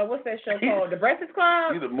 what's that show called? The Breakfast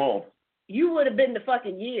Club? He's a month. You would have been the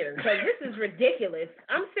fucking year. Because this is ridiculous.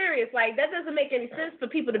 I'm serious. Like, that doesn't make any sense for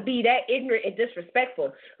people to be that ignorant and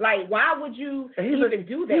disrespectful. Like, why would you even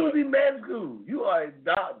do that? He was in med school. You are a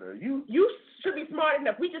doctor. You should be smart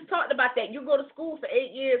enough. We just talked about that. You go to school for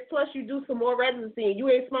 8 years, plus you do some more residency, and you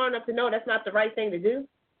ain't smart enough to know that's not the right thing to do.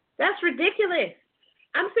 That's ridiculous.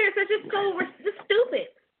 I'm serious. That's just so stupid.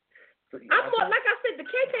 I'm more, like I said, the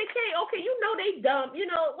KKK, okay, you know they dumb, you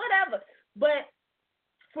know, whatever. But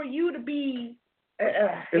for you to be,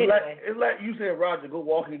 anyway. It's like you said, Roger, go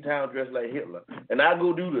walk in town dressed like Hitler, and I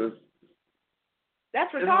go do this.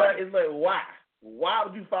 That's retarded. It's like why? Why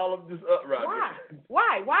would you follow this up, Roger?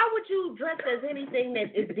 Why? Why would you dress as anything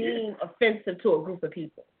that is deemed offensive to a group of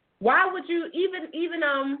people? Why would you even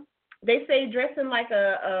they say dressing like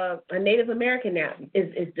a Native American now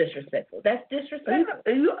is disrespectful. That's disrespectful.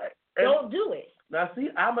 Don't do it. Now see,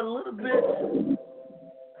 I'm a little bit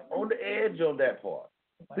on the edge on that part.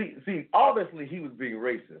 See, obviously he was being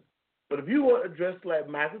racist. But if you want to dress like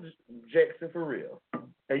Michael Jackson for real,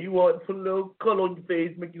 and you want to put a little color on your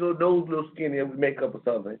face, make your nose a little skinny with makeup or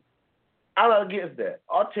something, I'm not against that.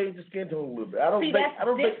 I'll change the skin tone a little bit. I don't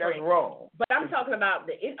think that's wrong. But I'm talking about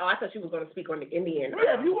I thought you were going to speak on the Indian.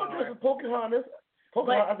 Yeah, if you want to dress as Pocahontas. But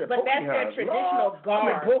that's their traditional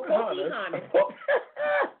garb. Pocahontas. Pocahontas.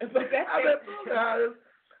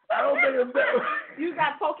 I don't think it's that. You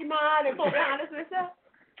got Pokemon and Pocahontas and stuff?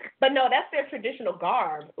 But no, that's their traditional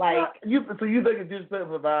garb. Like so you think it's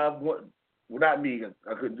disrespectful if I want? Well, not me.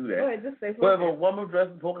 I couldn't do that. Go ahead, just say. But if a woman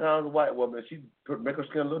dressed in Pocahontas, a white woman, she make her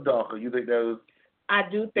skin a little darker. You think that was? I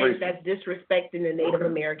do think that's disrespecting the Native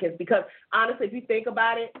Americans because honestly, if you think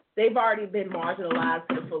about it, they've already been marginalized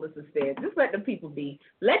to the fullest extent. Just let the people be.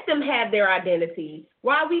 Let them have their identity.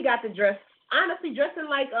 Why we got to dress? Honestly, dressing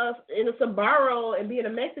like us in a sombrero and being a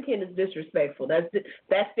Mexican is disrespectful.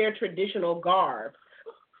 That's their traditional garb.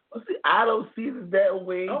 See, I don't see it that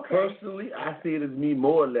way personally. I see it as me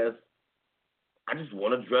more or less. I just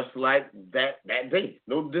want to dress like that day.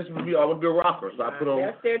 No, this would be I want to be a rocker, so I put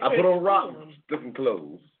on rock looking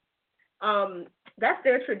clothes. That's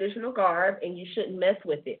their traditional garb, and you shouldn't mess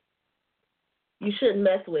with it. You shouldn't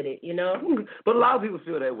mess with it, you know. But a lot of people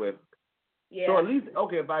feel that way. Yeah. So at least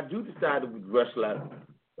if I do decide to dress like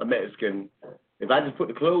a Mexican, if I just put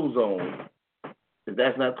the clothes on, if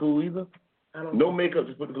that's not cool either. No makeup,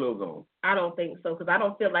 just put the clothes on. I don't think so, because I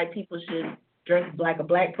don't feel like people should dress like a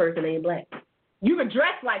black person ain't black. You can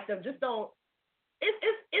dress like them, just don't.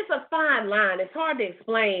 It's a fine line. It's hard to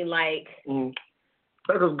explain, like.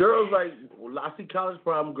 Because girls I see college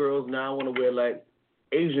prom girls now want to wear like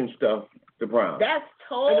Asian stuff to prom. That's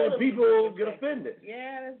totally. And then people get offended.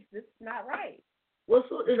 Yeah, it's not right. Well,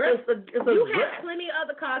 so it's a you dress. have plenty of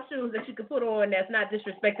other costumes that you could put on that's not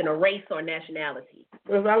disrespecting a race or nationality.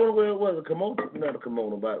 If I want to wear a kimono, not a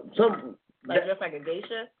kimono, but something. Like just like a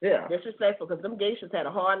geisha? Yeah. Disrespectful, because them geishas had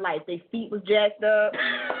a hard life. Their feet was jacked up.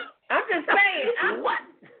 I'm just saying. What?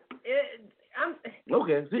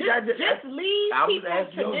 Okay. See, just leave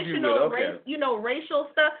people's traditional racial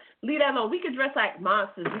stuff. Leave that alone. We could dress like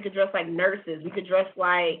monsters. We could dress like nurses. We could dress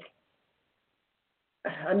like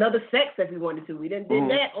another sex if we wanted to. We did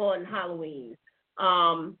that on Halloween.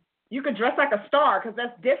 You could dress like a star because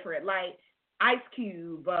that's different. Like Ice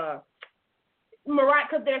Cube, Mariah,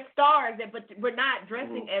 because they're stars, but we're not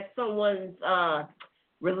dressing as someone's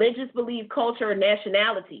religious belief, culture, or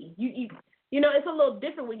nationality. You know, it's a little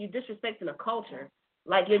different when you're disrespecting a culture.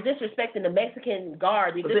 Like you're disrespecting the Mexican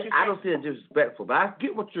garb. I don't see it disrespectful, but I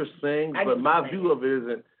get what you're saying. But my view of it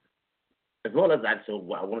isn't. As well as I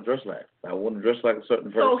want to dress like. I want to dress like a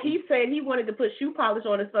certain person. So he said he wanted to put shoe polish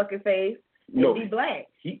on his fucking face and be black.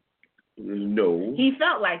 No. He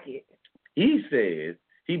felt like it. He said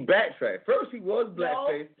he backtracked. First he was blackface.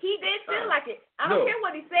 No, he did feel like it. I don't care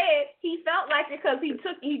what he said. He felt like it because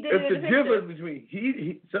he did it in the difference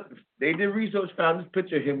between they did research, found this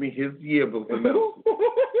picture of him in his yearbook for him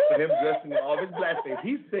dressing in all his blackface.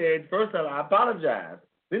 He said first time I apologize.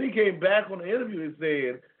 Then he came back on the interview and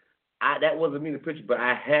said, that wasn't me in the picture, but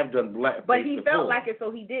I have done blackface. But he before. felt like it, so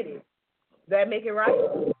he did it. Does that make it right?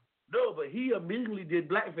 No, but he immediately did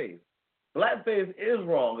blackface. Blackface is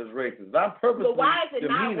wrong as racist. I'm purposely So why is it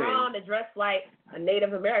not wrong to dress like a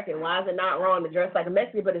Native American? Why is it not wrong to dress like a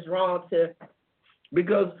Mexican, but it's wrong to...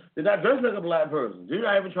 Because they're not dressed like a black person. You're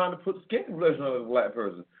not even trying to put skin complexion on a black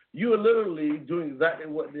person. You are literally doing exactly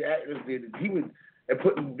what the actors did. He was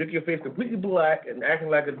making your face completely black and acting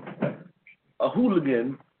like a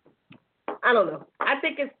hooligan. I don't know. I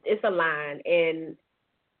think it's a line, and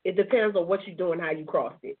it depends on what you do and how you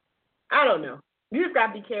crossed it. I don't know. You just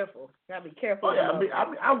gotta be careful. Gotta be careful. Oh, yeah,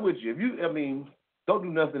 I'm with you. Don't do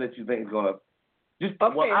nothing that you think is gonna. I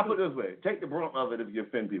put it this way: take the brunt of it if you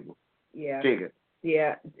offend people. Yeah. Take it.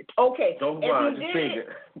 Yeah. Okay. Don't run. Just take it.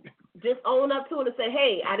 Just own up to it and say,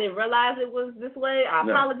 "Hey, I didn't realize it was this way. I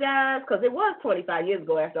apologize," because it was 25 years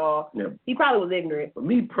ago. After all, he probably was ignorant. For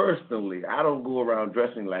me personally, I don't go around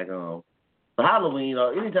dressing like for Halloween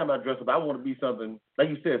or anytime I dress up, I want to be something like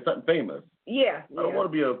you said, something famous. Yeah. I don't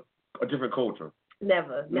want to be a different culture.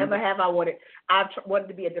 Never. Never have I wanted. I've wanted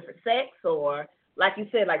to be a different sex, or like you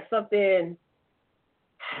said, like something.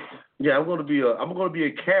 Yeah, I'm gonna be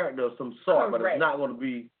a character of some sort, Correct. but it's not gonna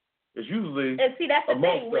be. It's usually. And see, that's the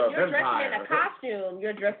thing. When you're dressing vampire. in a costume,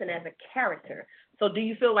 you're dressing as a character. So, do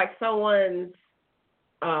you feel like someone's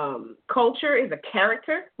culture is a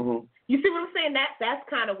character? Mm-hmm. You see what I'm saying? That's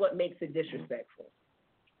kind of what makes it disrespectful.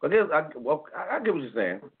 I get what you're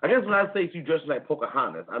saying. I guess when I say you dressing like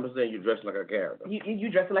Pocahontas, I'm just saying you're dressing like a character. You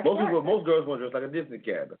dressing like a character. Most girls want to dress like a Disney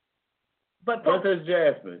character. But Princess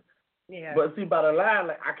Jasmine. Yeah. But see, by the line,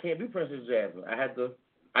 like I can't be Princess Jasmine. I just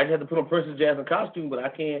had to put on Princess Jasmine costume, but I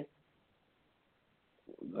can't.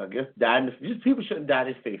 I guess people shouldn't dye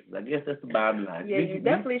their faces. I guess that's the bottom line. Yeah, you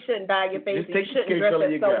definitely shouldn't dye your face. You shouldn't dress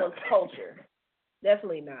as someone's culture.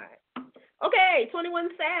 Definitely not. Okay, 21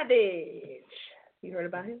 Savage. You heard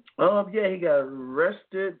about him? Yeah, he got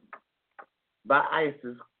arrested by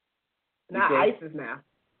ISIS. Not ISIS now.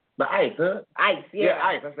 By ICE, huh? ICE, yeah. Yeah,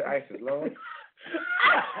 ICE. I said ISIS, Lord.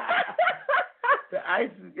 The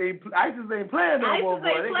ISIS ain't playing no more,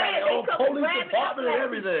 boy. They got their own police department and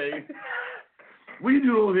everything. What you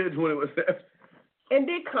do over here at 21 Savage? And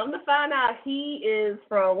then come to find out he is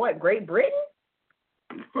from what, Great Britain?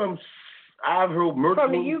 I've heard multiple.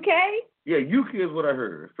 From the UK? Yeah, UK is what I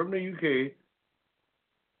heard. From the UK.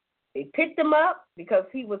 They picked him up because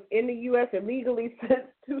he was in the U.S. illegally since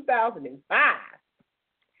 2005.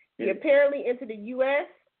 He apparently entered the U.S.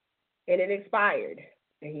 and it expired,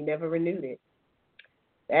 and he never renewed it.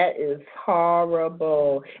 That is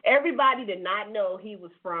horrible. Everybody did not know he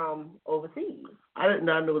was from overseas. I did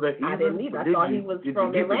not know that either. I didn't either. I thought he was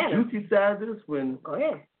from Atlanta. Did you get the juicy side of this when? Go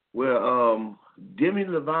ahead. Where Demi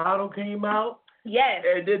Lovato came out? Yes.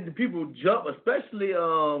 And then the people jumped, especially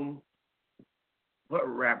what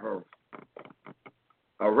rapper?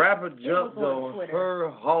 A rapper jumped on her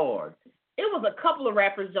hard. It was a couple of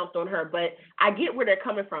rappers jumped on her, but I get where they're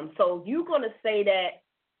coming from. So you're going to say that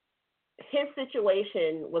his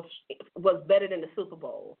situation was better than the Super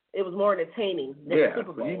Bowl. It was more entertaining than the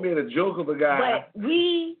Super Bowl. You made a joke of a guy. But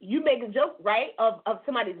you make a joke, right, of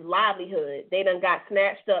somebody's livelihood. They done got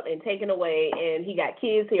snatched up and taken away, and he got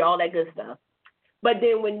kids here, all that good stuff. But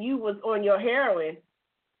then when you was on your heroin,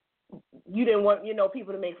 you didn't want,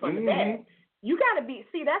 people to make fun of that. You got to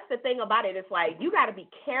that's the thing about it. It's like, you got to be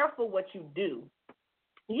careful what you do.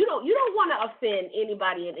 You don't want to offend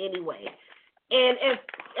anybody in any way. And if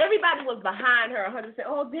everybody was behind her 100%,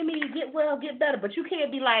 oh, Demi, get well, get better. But you can't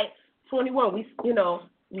be like, 21, we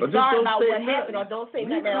sorry about what happened, or don't say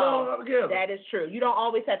nothing at all. That is true. You don't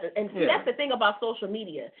always have to. And see, that's the thing about social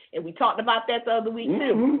media. And we talked about that the other week,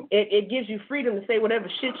 too. It gives you freedom to say whatever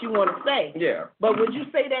shit you want to say. Yeah. But would you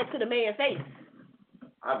say that to the man's face?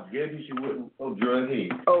 I guess she wouldn't. Oh, drug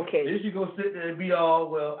head. Okay. Then she gonna sit there and be all,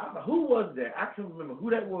 well, who was that? I can't remember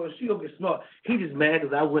who that was. She gonna get smart. He just mad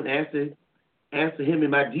because I wouldn't answer him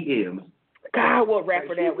in my DMs. God, what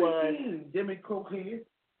rapper that was? Demi Cokehead.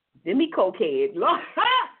 Demi Cokehead.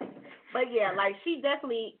 But yeah, like she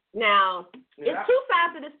definitely, now, it's two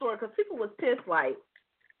sides to this story because people was pissed like,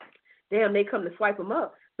 damn, they come to swipe him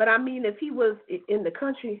up. But I mean, if he was in the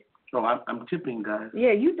country. Oh, I'm tipping, guys.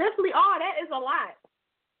 Yeah, you definitely are. That is a lot.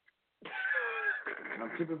 I'm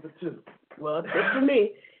tipping for two. Well, tip for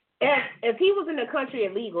me. If he was in the country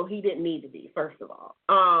illegal, he didn't need to be, first of all.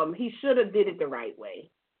 He should have did it the right way.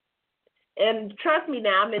 And trust me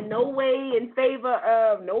now, I'm in no way in favor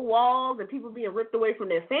of no walls and people being ripped away from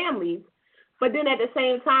their families. But then at the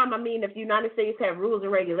same time, I mean, if the United States have rules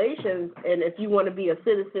and regulations, and if you want to be a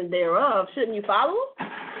citizen thereof, shouldn't you follow them?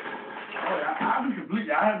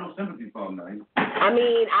 I have no sympathy for him now. I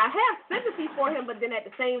mean, I have sympathy for him, but then at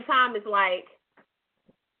the same time, it's like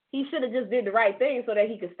he should have just did the right thing so that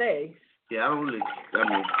he could stay. Yeah, I mean,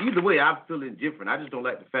 either way, I'm feeling different. I just don't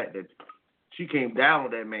like the fact that she came down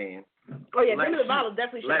on that man. Oh, yeah, Demi Lovato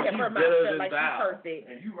definitely should have kept her mouth shut like she's perfect.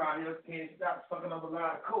 And you around here can't stop sucking up a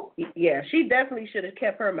lot of coke. Yeah, she definitely should have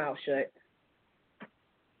kept her mouth shut.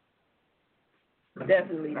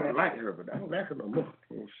 Definitely. I like her, but I don't like her no more.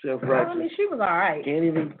 Self-righteous. I mean, she was all right. Can't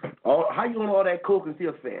even. How you on all that coke and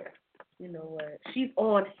still fat? You know what? She's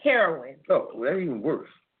on heroin. Oh, well, that's even worse.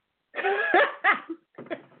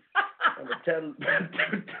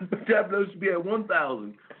 The tablet should be at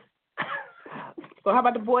 1,000. So how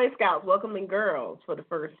about the Boy Scouts welcoming girls for the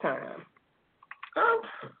first time?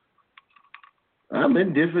 I'm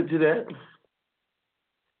indifferent to that.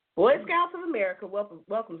 Boy Scouts of America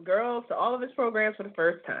welcomes girls to all of its programs for the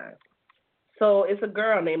first time. So it's a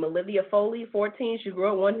girl named Olivia Foley, 14. She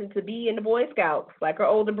grew up wanting to be in the Boy Scouts like her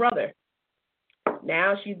older brother.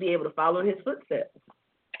 Now she'd be able to follow in his footsteps.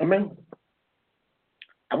 I mean,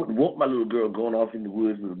 I wouldn't want my little girl going off in the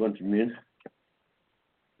woods with a bunch of men.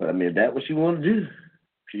 But I mean, if that's what she want to do,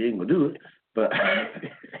 she ain't gonna do it. But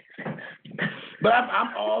but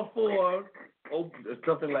I'm all for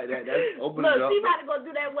something like that. That's open Look, it up. she about to go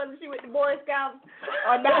do that whether she with the Boy Scouts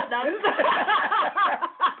or not.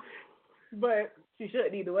 But she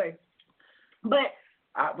shouldn't either way. But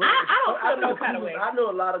I don't feel no kind of way. I know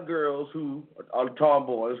a lot of girls who are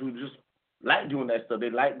tomboys who just like doing that stuff. They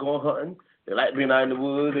like going hunting. They like being out in the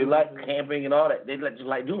woods. They like camping and all that. They just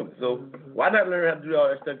like doing it. So why not learn how to do all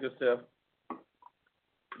that stuff yourself?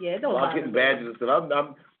 Yeah, it don't While bother getting me. badges and stuff.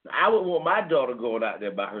 I wouldn't want my daughter going out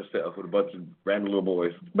there by herself with a bunch of random little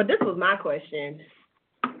boys. But this was my question.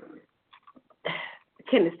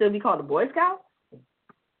 Can it still be called a Boy Scout?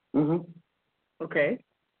 Mm-hmm. Okay.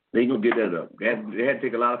 They ain't gonna get that up. They had to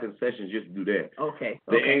take a lot of concessions just to do that. Okay.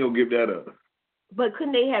 They ain't gonna give that up. But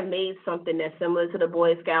couldn't they have made something that's similar to the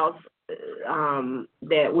Boy Scouts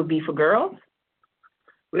that would be for girls?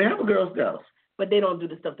 Well, they have a Girl Scouts. But they don't do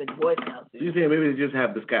the stuff that the Boy Scouts do. So you saying maybe they just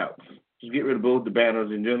have the Scouts? Just get rid of both the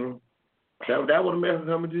banners in general? That what America's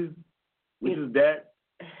coming to? Which is that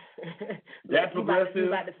progressive? You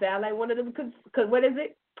about to sound like one of them, because what is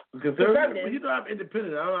it? Conservative. Well, you know I'm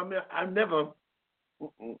independent. I've never...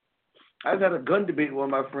 I just had a gun debate with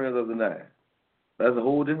one of my friends the other night. That's a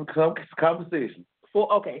whole different conversation.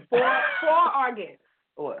 For or against?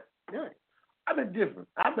 What? None. I've been different.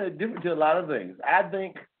 I've been different to a lot of things. I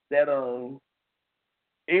think that ARs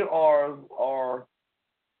are...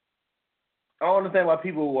 I don't understand why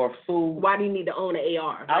people are so... Why do you need to own an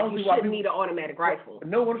AR? Like, you shouldn't need an automatic rifle.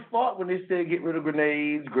 No one's fault when they said get rid of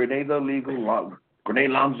grenades. Grenades are legal.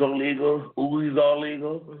 Grenade launchers are legal. Uzis are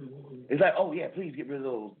legal. Mm-hmm. It's like, oh, yeah, please get rid of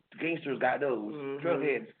those. The gangsters got those. Mm-hmm. Drug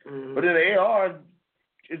heads. Mm-hmm. But then the AR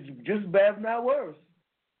is just as bad, if not worse.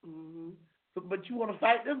 Mm-hmm. So, but you want to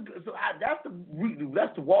fight this? So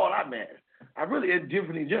that's the wall I'm at. I really am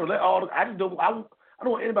different in general. I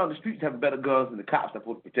don't want anybody on the streets having better guns than the cops that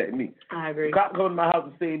supposed to protect me. I agree. If the cop comes to my house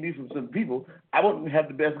and save me from some people, I wouldn't have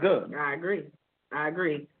the best gun. I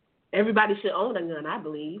agree. Everybody should own a gun, I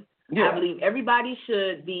believe. Yeah. I believe everybody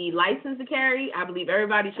should be licensed to carry. I believe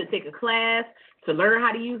everybody should take a class to learn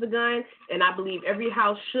how to use a gun. And I believe every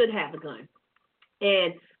house should have a gun.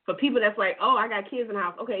 And for people that's like, oh, I got kids in the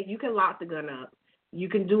house, okay, you can lock the gun up. You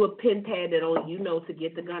can do a pin pad that only you know to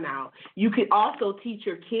get the gun out. You could also teach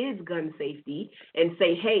your kids gun safety and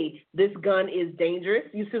say, hey, this gun is dangerous.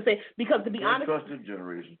 You should say, because to be honest. Trusted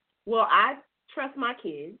generation. Well, I trust my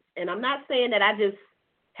kids, and I'm not saying that I just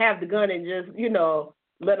have the gun and just,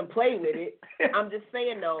 let them play with it. I'm just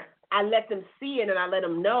saying, though, I let them see it and I let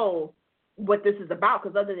them know what this is about,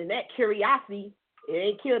 because other than that, curiosity, it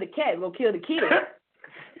ain't kill the cat, it's going to kill the kid.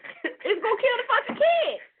 It's going to kill the fucking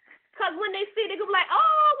kid. Because when they see it, they go like,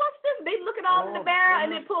 oh, what's this? They look at all in the barrel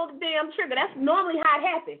and then pull the damn trigger. That's normally how it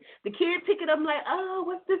happens. The kid pick it up like, oh,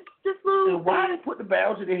 what's this little... And why they put the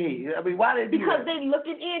barrel to the head? I mean, why they do Because that? they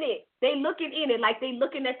looking in it. They looking in it like they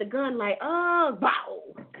looking at the gun like, oh, wow.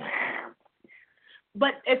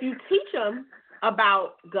 But if you teach them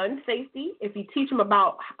about gun safety, if you teach them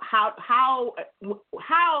about how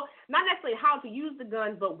not necessarily how to use the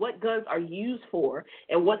gun, but what guns are used for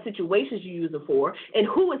and what situations you use it for and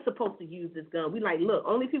who is supposed to use this gun. We like, look,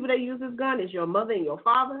 only people that use this gun is your mother and your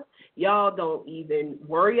father. Y'all don't even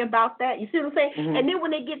worry about that. You see what I'm saying? Mm-hmm. And then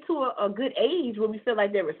when they get to a good age where we feel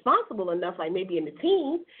like they're responsible enough, like maybe in the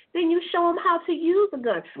teens, then you show them how to use a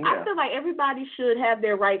gun. Yeah. I feel like everybody should have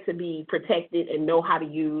their right to be protected and know how to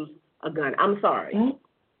use a gun. I'm sorry. Mm-hmm.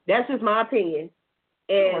 That's just my opinion.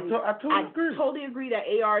 And I totally agree that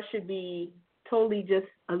AR should be totally just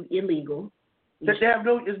illegal. That they have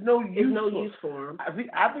no use for them. I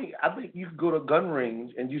think you could go to a gun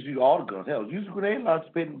range and use all the guns. Hell, use a grenade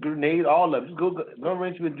launcher, grenade, all of them. Just go to gun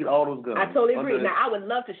range and get all those guns. I totally agree. Now I would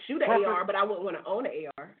love to shoot an AR, but I wouldn't want to own an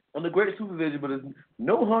AR. Under great supervision, but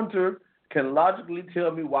no hunter can logically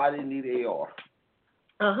tell me why they need an AR.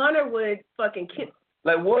 A hunter would fucking kill.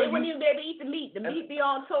 Like what? They wouldn't even be able to eat the meat. The meat be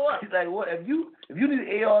all tore up. Like what? If you need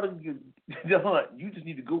an AR to hunt, you just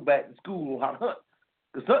need to go back to school on how to hunt.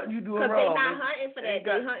 Because something you doing wrong. Because they're not hunting for that.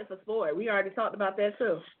 They're hunting for sport. We already talked about that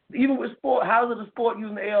too. Even with sport, how is it a sport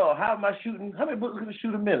using an AR? How am I shooting? How many bullets can I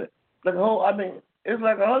shoot a minute? Like a whole. I mean, it's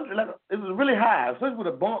like 100. Like it was really high, especially with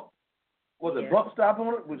a bump. A bump stop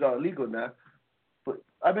on it, which are illegal now. But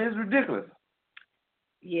I mean, it's ridiculous.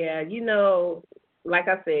 Yeah, like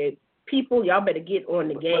I said. People, y'all better get on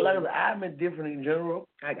the game. But like I'm indifferent in general.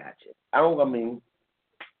 I got you.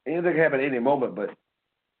 Anything can happen at any moment, but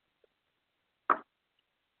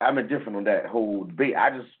I'm indifferent on that whole debate. I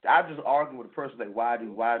just argue with a person like, why do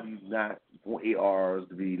you not want ARs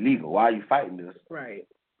to be legal? Why are you fighting this? Right.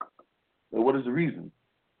 Well, what is the reason?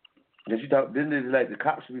 Then she thought, then they like the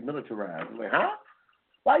cops should be militarized. I'm like, huh?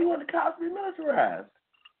 Why you want the cops to be militarized?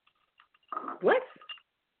 What?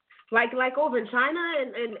 Like over in China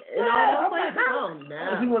and all those places? Oh,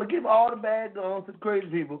 no. You want to give all the bad guns to the crazy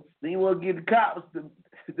people, then you want to give the cops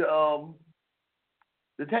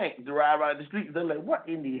the tank to ride around the streets. They're like, what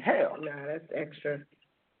in the hell? Nah, that's extra.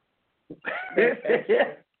 That's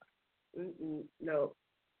extra. No.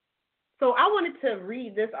 So I wanted to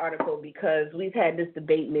read this article because we've had this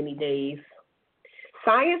debate many days.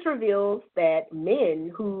 Science reveals that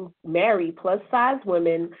men who marry plus-size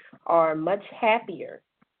women are much happier.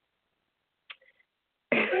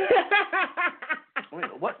 Wait,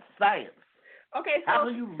 what's science? Okay, so how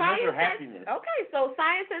do you measure happiness? So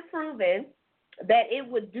science has proven that it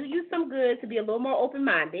would do you some good to be a little more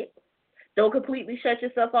open-minded. Don't completely shut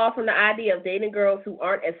yourself off from the idea of dating girls who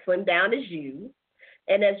aren't as slim down as you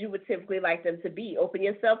and as you would typically like them to be. Open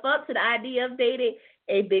yourself up to the idea of dating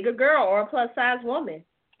a bigger girl or a plus-size woman.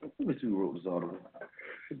 Let me see who wrote this article.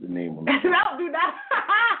 What's the name on it? No, do not.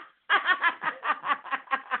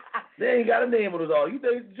 They ain't got a name on this article. You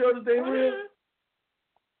think sure this name is?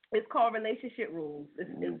 It's called Relationship Rules.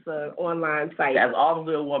 It's an online site. That's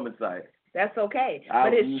obviously a woman's site. That's okay,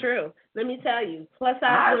 but it's true. Let me tell you,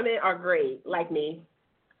 plus-size women are great, like me.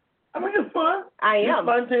 I mean, it's fun. I am.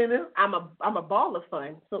 It's fun, Tina. I'm a ball of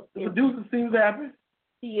fun. So the producer seems happy.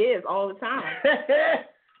 He is all the time.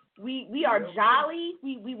 We are jolly.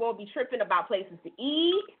 We won't be tripping about places to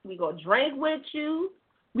eat. We gonna drink with you.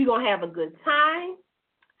 We gonna have a good time.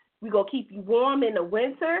 We gonna keep you warm in the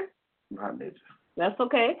winter. My nature. That's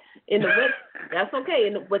okay. In the winter, that's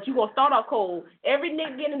okay. But you gonna start off cold. Every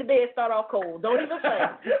nigga get in the bed start off cold. Don't even play.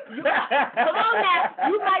 Come on now.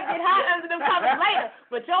 You might get hot under them covers later,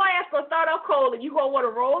 but your ass gonna start off cold, and you gonna want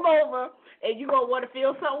to roll over, and you gonna want to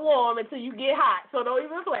feel something warm until you get hot. So don't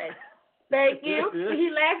even play. Thank you.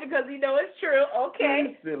 He laughing because he know it's true.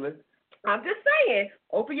 Okay. Silly. I'm just saying.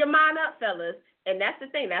 Open your mind up, fellas. And that's the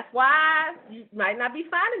thing. That's why you might not be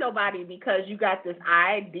finding nobody, because you got this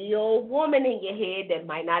ideal woman in your head that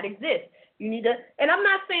might not exist. You need to, and I'm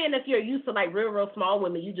not saying if you're used to like real small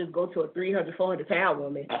women, you just go to a 300, 400 pound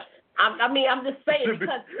woman. I'm just saying,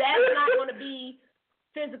 because that's not going to be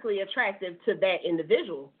physically attractive to that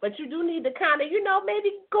individual. But you do need to kind of,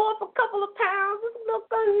 maybe go up a couple of pounds.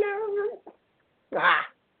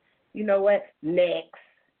 You know what? Next.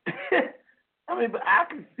 I mean, but I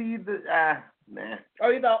can see the nah.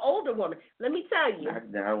 Or you're the older woman. Let me tell you.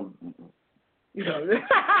 Nothing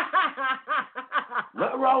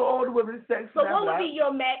wrong with older women. Sex. So what would be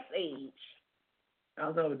your max age? I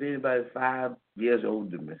was talking to anybody 5 years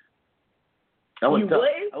older than me. I wouldn't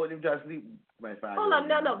even try to sleep by 5 years. Hold on,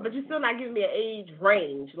 no, but you're still not giving me an age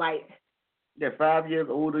range. Like, yeah, 5 years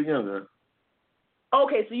older, younger.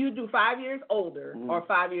 Okay, so you do 5 years older or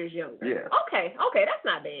 5 years younger. Yeah. Okay, that's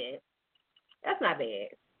not bad. That's not bad.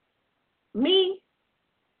 Me?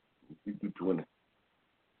 You do 20.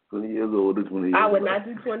 20 years older, 20 years I would not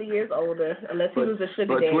do 20 years older unless he was a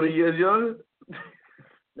sugar daddy. But 20 years younger?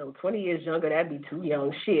 No, 20 years younger, that'd be too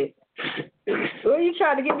young. Shit. What are you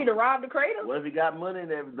trying to get me to rob the cradle? What if he got money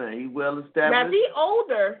and everything? He well established. Now, if he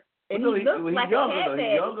older and he looks like younger, a cat daddy.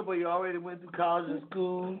 He's younger, but he already went through college and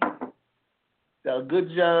school. Got a good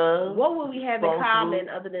job. What would we have in common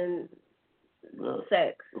other than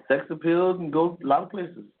sex? Sex appeals and go a lot of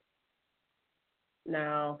places.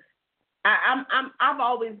 No, I've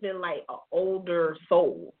always been like an older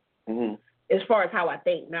soul as far as how I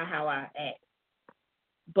think, not how I act.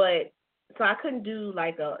 But so I couldn't do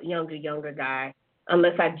like a younger guy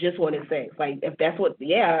unless I just wanted sex. Like if that's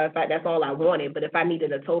that's all I wanted. But if I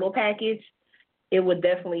needed a total package, it would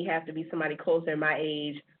definitely have to be somebody closer in my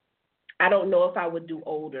age. I don't know if I would do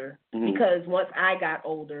older because once I got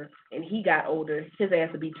older and he got older, his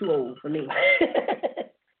ass would be too old for me.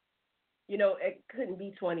 It couldn't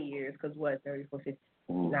be 20 years because what, 34, 50?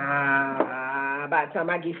 Nah, by the time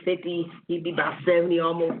I get 50, he'd be about 70,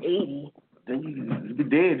 almost 80. Then you be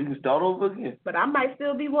dead. You can start over again. But I might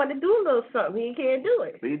still be wanting to do a little something. He can't do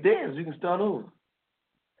it. But you're dead, so you can start over.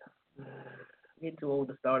 Get too old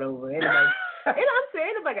to start over. Anyway, I'm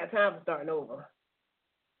saying if I got time for starting over.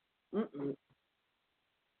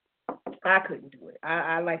 I couldn't do it.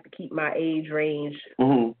 I like to keep my age range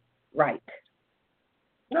right.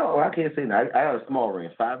 No, I can't say that. I got a small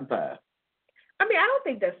range, 5 and 5. I mean, I don't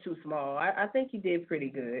think that's too small. I think you did pretty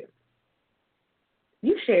good.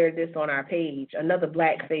 You shared this on our page, another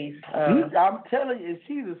blackface. I'm telling you, if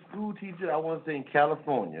she's a school teacher, I want to say in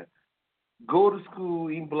California, go to school,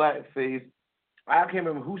 eat blackface. I can't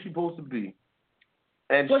remember who she's supposed to be.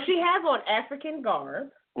 Well, she has on African garb.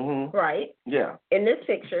 Mm-hmm. Right? Yeah. In this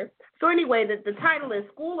picture. So anyway, the title is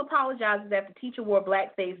School Apologizes After Teacher Wore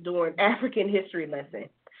Blackface During African History Lesson.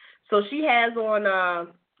 So she has on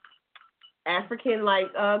African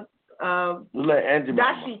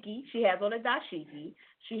dashiki. She has on a dashiki.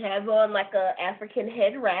 She has on like a African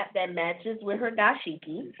head wrap that matches with her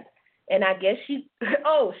dashiki. And I guess she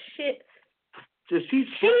shit. So she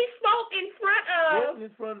spoke in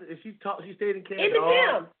front of. She stayed in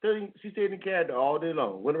Canada. She stayed in Canada all day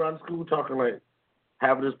long. Went around the school talking like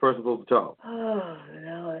having this person supposed to talk. Oh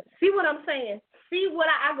Lord! See what I'm saying? See what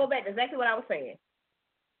I go back to exactly what I was saying.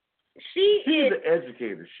 She's an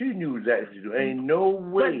educator. She knew exactly what to do. Ain't no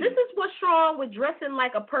way. But this is what's wrong with dressing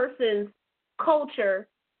like a person's culture.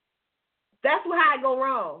 That's how I go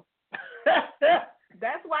wrong.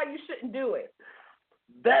 That's why you shouldn't do it.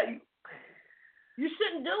 You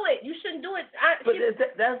shouldn't do it. You shouldn't do it.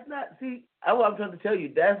 That's not. See, what I'm trying to tell you.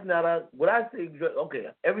 That's not what I say. Okay,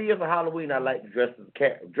 every year for Halloween, I like to dress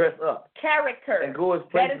up. Character. And go as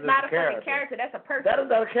places. That is not a fucking character. That's a person. That is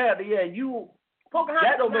not a character. Yeah, you. Pocahontas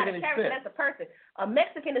that don't is make not any a character. sense. That's a person. A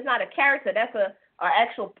Mexican is not a character. That's a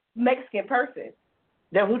actual Mexican person.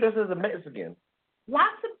 Now, who dresses as a Mexican?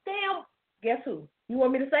 Lots of damn. Guess who? You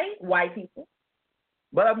want me to say? White people.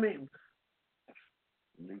 But I mean,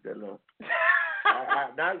 leave that alone.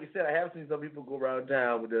 Now you said I have seen some people go around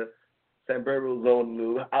town with the sombreros on,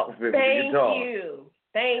 little outfit.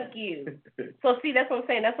 Thank you. So see, that's what I'm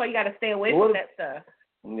saying. That's why you got to stay away from that stuff.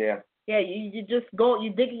 Yeah. Yeah, you just go, you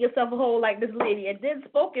digging yourself a hole like this lady, and then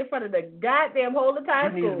spoke in front of the goddamn whole entire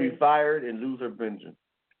school. She needs to be fired and lose her pension.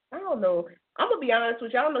 I don't know. I'm gonna be honest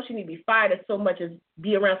with you. I don't know if she needs to be fired as so much as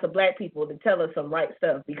be around some black people to tell her some right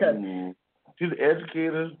stuff because she's an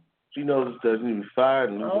educator. She knows this stuff. She needs to be fired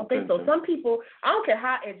and lose her pension. I don't think so. Some people, I don't care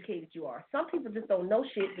how educated you are. Some people just don't know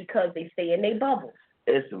shit because they stay in their bubble.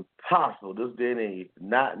 It's impossible this day and age to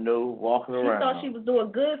not know walking around. She thought she was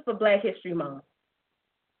doing good for Black History Month.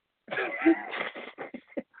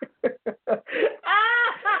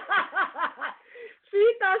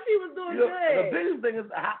 She thought she was doing good. The biggest thing is,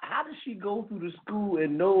 how did she go through the school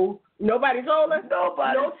and know? Nobody told her?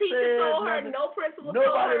 Nobody No teacher told her? Nothing. No principal told her?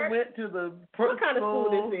 Nobody went to the principal. What kind of school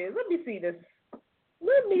this is? Let me see this.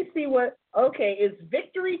 Let me see what. Okay, it's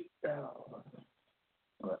Victory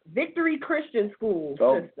Christian School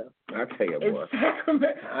system. I tell you what. Sacramento.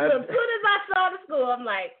 As soon as I saw the school, I'm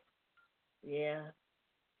like, yeah.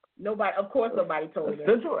 Of course nobody told her.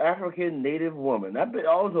 Central African Native woman. I bet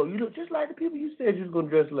also you look just like the people you said you was going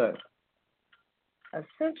to dress like. A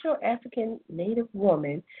Central African Native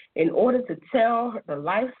woman in order to tell the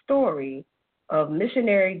life story of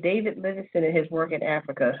missionary David Livingstone and his work in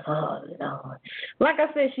Africa. Oh, Lord. Like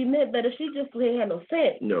I said, she meant better. She just didn't have no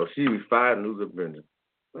sense. No, she was fired and lose her pension.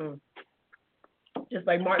 Just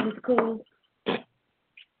like Martin Luther King.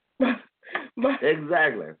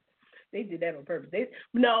 Exactly. They did that on purpose.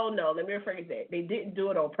 No, let me rephrase that. They didn't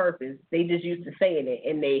do it on purpose. They just used to saying it,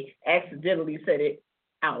 and they accidentally said it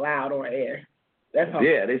out loud on air. That's how.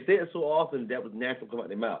 Yeah, they said it so often that was natural come out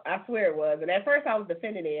their mouth. I swear it was. And at first I was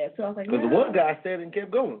defending it, so I was like, because the one guy said it and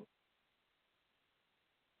kept going.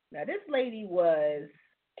 Now, this lady was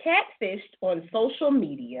catfished on social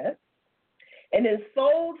media and then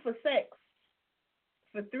sold for sex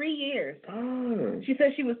for 3 years. She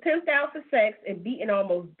said she was pimped out for sex and beaten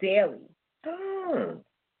almost daily. The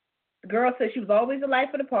girl said she was always the life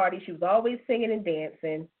of the party. She was always singing and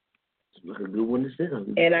dancing. That's a good one to say.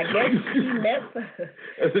 And I guess she met...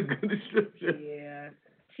 That's a good description. Yeah.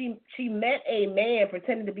 She met a man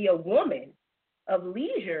pretending to be a woman of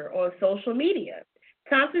leisure on social media.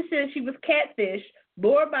 Thompson said she was catfished,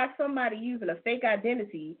 lured by somebody using a fake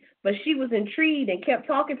identity, but she was intrigued and kept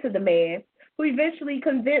talking to the man, who eventually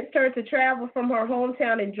convinced her to travel from her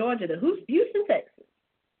hometown in Georgia to Houston, Texas.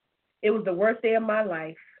 It was the worst day of my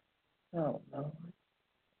life. Oh, no.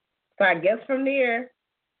 So I guess from there,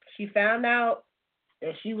 she found out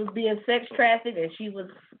that she was being sex trafficked and she was...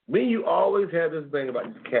 Me, you always have this thing about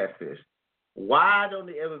these catfish. Why don't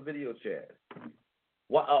they ever video chat?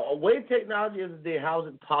 Way technology is today, how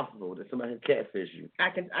is it possible that somebody can catfish you? I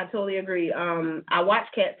totally agree. I watch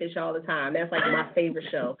Catfish all the time. That's like my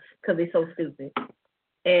favorite show because they're so stupid.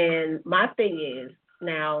 And my thing is,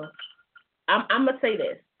 now, I'm going to say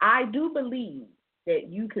this. I do believe that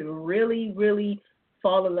you can really, really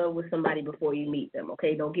fall in love with somebody before you meet them,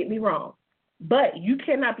 okay? Don't get me wrong. But you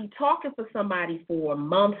cannot be talking for somebody for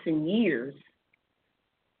months and years.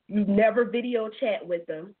 You never video chat with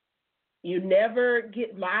them. You never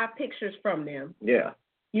get live pictures from them. Yeah.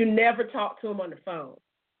 You never talk to them on the phone.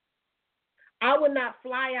 I would not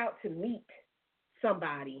fly out to meet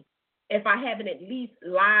somebody if I haven't at least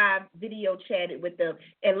live video chatted with them.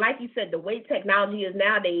 And like you said, the way technology is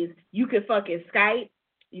nowadays, you can fucking Skype.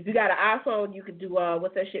 If you got an iPhone, you could do,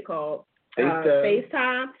 what's that shit called?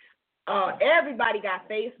 FaceTime. Everybody got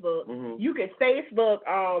Facebook. Mm-hmm. You can Facebook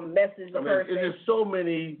message the person. There's so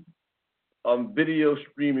many video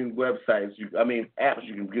streaming websites, apps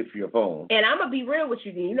you can get for your phone. And I'm going to be real with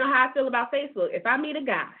you. You know how I feel about Facebook? If I meet a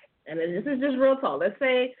guy, and this is just real talk, let's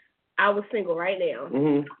say I was single right now,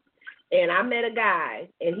 mm-hmm. and I met a guy,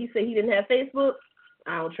 and he said he didn't have Facebook,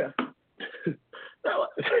 I don't trust him.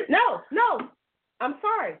 No. I'm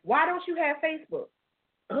sorry. Why don't you have Facebook?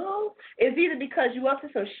 Oh, it's either because you up to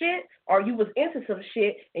some shit or you was into some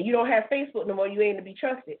shit and you don't have Facebook no more. You ain't to be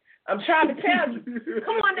trusted. I'm trying to tell you.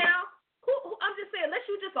 Come on now. I'm just saying, unless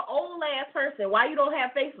you just an old ass person, why you don't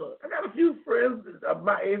have Facebook? I got a few friends of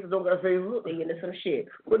my age that don't got Facebook. They into some shit.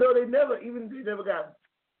 But no, they never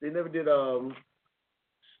did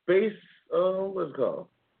space. What's it called?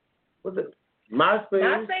 What's it? MySpace.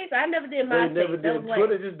 MySpace. I never did MySpace. They never did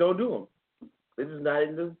Twitter. They just don't do them. They just not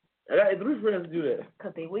into. I got 3 friends to do that.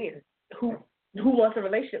 Because they weird. Who wants a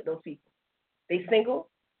relationship, those people? They single?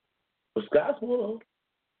 Well, Scott's one of them.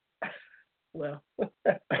 Well.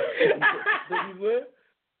 You would?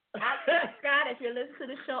 Scott, if you're listening to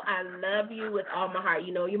the show, I love you with all my heart.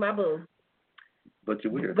 You know you're my boo. But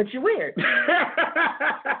you're weird.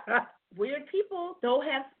 Weird people don't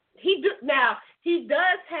have... Now, he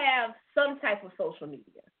does have some type of social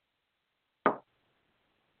media.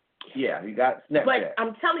 Yeah, he got Snapchat. But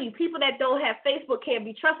I'm telling you, people that don't have Facebook can't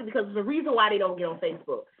be trusted because there's a reason why they don't get on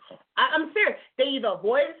Facebook. I'm serious. They either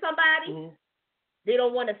avoided somebody, mm-hmm. they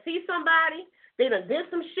don't want to see somebody, they done did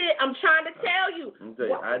some shit. I'm trying to tell you.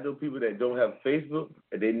 I know people that don't have Facebook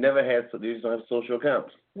and they never had, so they just don't have social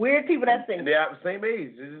accounts. Weird people that's single. And they're the same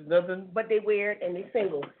age. There's nothing. But they weird and they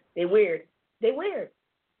single. They weird.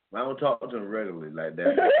 I don't talk to them regularly like that.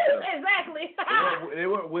 Exactly. They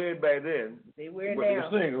weren't weird back then. They weird but now.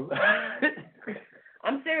 They're single.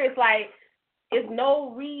 I'm serious. Like, it's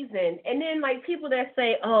no reason. And then, like, people that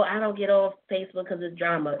say, oh, I don't get off Facebook because it's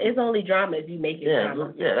drama. It's only drama if you make it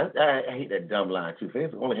drama. Yeah, I hate that dumb line, too.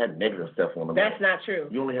 Facebook only had negative stuff on them. That's not true.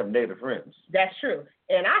 You only have negative friends. That's true.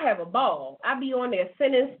 And I have a ball. I be on there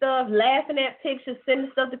sending stuff, laughing at pictures,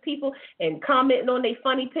 sending stuff to people, and commenting on their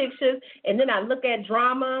funny pictures. And then I look at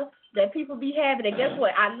drama that people be having, and guess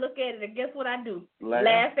what? I look at it, and guess what I do?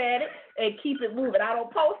 Laugh at it and keep it moving. I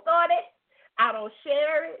don't post on it. I don't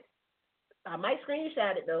share it. I might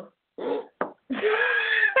screenshot it, though. You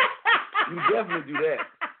definitely do that.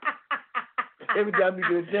 Every time you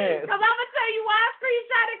get a chance. Because I'm going to tell you why I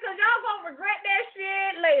screenshot it, because y'all going to regret that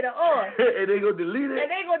shit later on. And they going to delete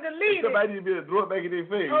it. Somebody need to be able to throw it back in their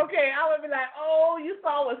face. Okay, I would be like, oh, you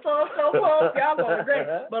saw what so-and-so post. Y'all going to regret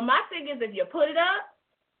it. But my thing is, if you put it up,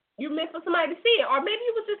 you meant for somebody to see it. Or maybe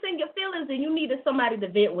you was just in your feelings and you needed somebody to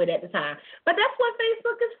vent with at the time. But that's what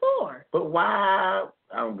Facebook is for. But why?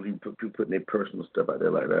 I don't believe people putting their personal stuff out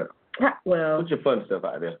there like that. Well, put your fun stuff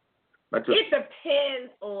out there. It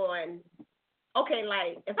depends on, okay,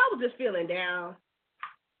 like, if I was just feeling down,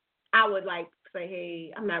 I would, like, say,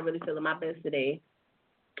 hey, I'm not really feeling my best today.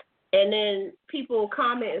 And then people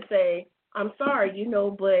comment and say, I'm sorry,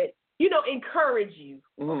 but, encourage you,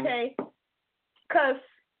 okay? Because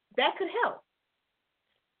that could help.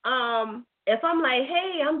 If I'm like,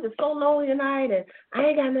 hey, I'm just so lonely tonight and I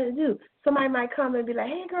ain't got nothing to do, somebody might come and be like,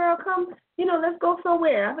 hey, girl, come, let's go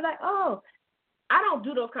somewhere. I'll be like, oh, I don't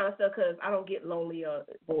do those kind of stuff because I don't get lonely or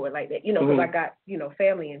bored like that, because I got,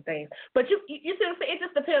 family and things. But you see what I'm saying? It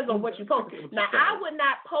just depends on what you post. Now, I would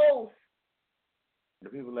not post. The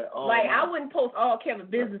people like, oh, I wouldn't post all Kevin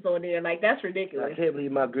business on there. Like, that's ridiculous. I can't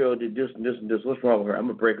believe my girl did this and this and this. What's wrong with her? I'm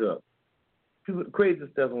going to break up. People, crazy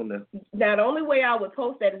stuff on there. Now, the only way I would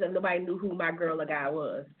post that is if nobody knew who my girl or guy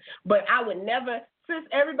was. But I would never, since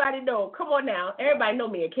everybody know, come on now, everybody know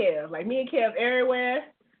me and Kev. Like, me and Kev everywhere.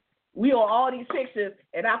 We on all these pictures,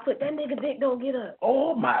 and I put, that nigga dick don't get up.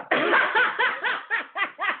 Oh, my God.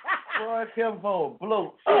 Boy, Kev phone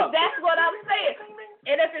blow up. That's what I'm saying.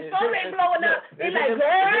 And if his phone ain't blowing up, they like,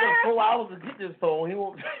 girl. 4 hours to get this phone. He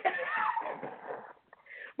won't.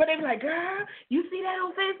 But they be like, girl, you see that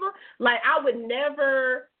on Facebook? Like, I would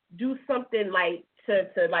never do something like to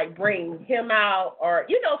like bring him out or,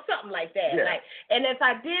 something like that. Yeah. Like, and if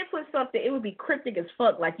I did put something, it would be cryptic as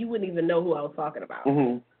fuck. Like, you wouldn't even know who I was talking about.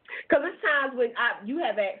 Because there's times when you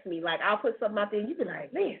have asked me, like, I'll put something out there and you be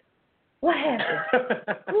like, man, what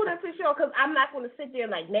happened? Who that picture on? Because I'm not going to sit there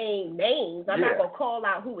and, like, name names. I'm not going to call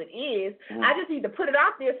out who it is. I just need to put it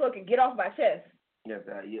out there so it can get off my chest. Yes,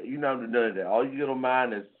 you never done that. All you get on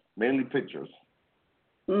mine is mainly pictures.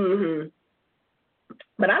 But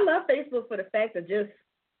But I love Facebook for the fact that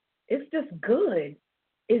it's just good.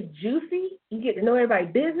 It's juicy. You get to know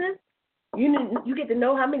everybody's business. You get to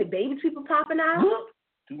know how many babies people popping out.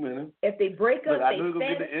 Too many. If they break up, Look, I they know you're going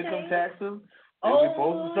to get the income taxes. They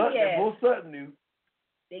post something new.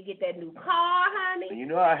 They get that new car, honey. And you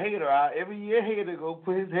know our hater, every year hater go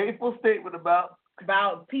put his hateful statement about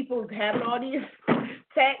people having all these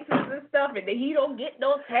taxes and stuff, and he don't get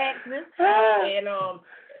no taxes, and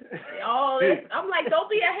all this. I'm like, don't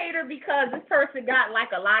be a hater because this person got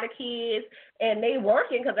like a lot of kids and they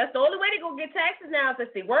working, because that's the only way they gonna get taxes now is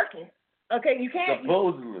if they working. Okay, you can't.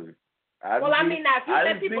 Supposedly. Now if you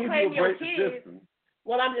let people claim your kids.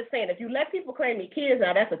 Well, I'm just saying, if you let people claim your kids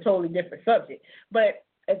now, that's a totally different subject. But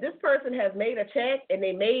if this person has made a check and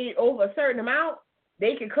they made over a certain amount,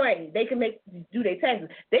 they can claim. They can do their taxes.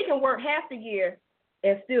 They can work half the year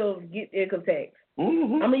and still get income tax.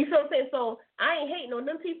 Mm-hmm. I mean, you feel what I'm saying? So I ain't hating on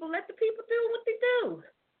them people. Let the people do what they do.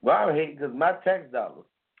 Well, I hate because my tax dollars.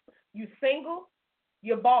 You single,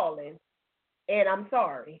 you're balling, and I'm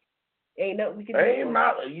sorry. Ain't nothing we can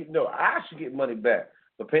do. I should get money back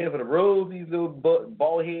for paying for the roads these little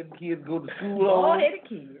bald-headed kids go to school on. Bald-headed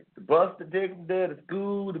kids. The bus to take them there to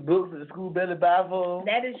school, the books that the school better buy for them.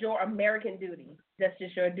 That is your American duty. That's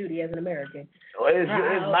just your duty as an American. It's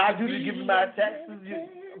my duty to give me my taxes.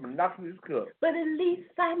 I'm going to knock this cup. But at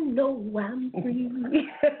least I know I'm free.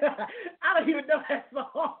 I don't even know that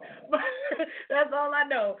song. But that's all I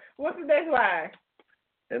know. What's the next line?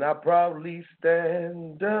 And I proudly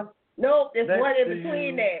stand up. Nope, there's one in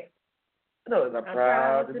between that. No, I'm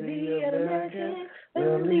proud to be an American.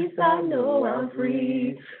 At least I know I'm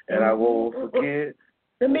free. And I won't forget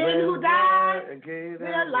the men who died and gave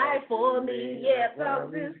their life for me. Yeah,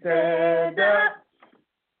 proudly stand up.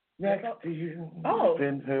 Next to you. Oh.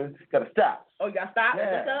 Gotta stop. Oh, you gotta stop?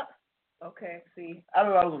 Yeah. What's up? Okay, see. I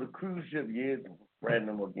don't know, I was on a cruise ship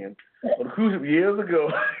random again. On a cruise ship years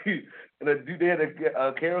ago, and they had a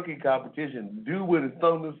karaoke competition. Dude went and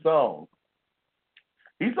sung this song.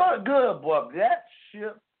 He sung it good, boy. That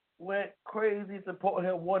ship went crazy, supporting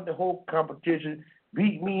him, won the whole competition,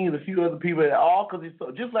 beat me and a few other people, all because he's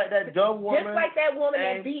so, just like that dumb woman. Just like that woman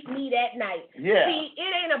that beat me that night. Yeah. See,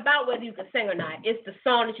 it ain't about whether you can sing or not. It's the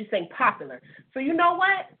song that you sing popular. So you know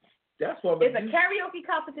what? That's what it's a karaoke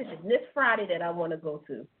competition this Friday that I want to go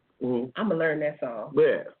to. Mm-hmm. I'm gonna learn that song.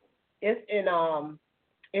 Where? It's in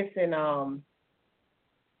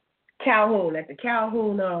Calhoun, at the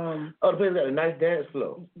Calhoun. The place got a nice dance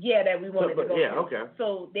floor. Yeah, that we wanted to go yeah, to. okay.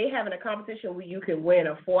 So they having a competition where you can win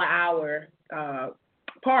a 4-hour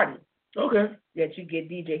party. Okay. That you get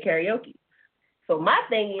DJ karaoke. So my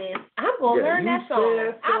thing is, I'm gonna learn that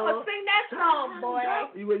song. I'm gonna sing that song, boy.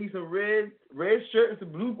 You wear some red shirt and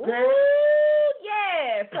some blue pants. Ooh,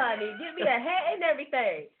 yes, honey. Give me a hat and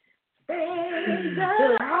everything. Stand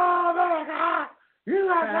up. Oh my God. You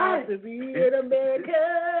are proud to be an American.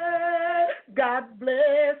 God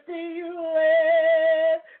bless the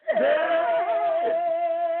U.S.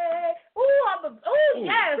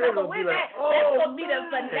 Yes, I'm gonna win that. That's gonna be the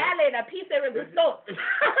finale and a piece of the soap.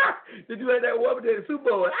 Did you like that woman at the Super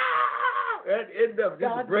Bowl? That ended up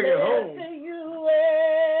just bring it home. God bless the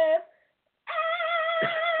U.S.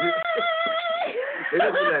 They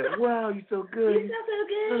just be like, wow, you're so good. You're so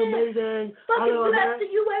good. So amazing. Fucking bless the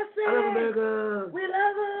USA. I love America. We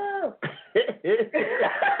love them.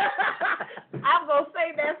 I'm going to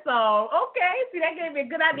sing that song. Okay, see, that gave me a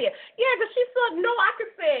good idea. Yeah, because she sung No I Can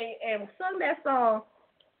Sing and sung that song.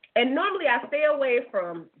 And normally I stay away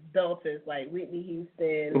from dolphins like Whitney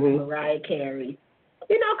Houston, Mariah Carey.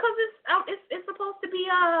 You know, because it's supposed to be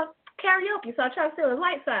karaoke, so I try to stay on the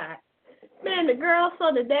light side. Man, the girl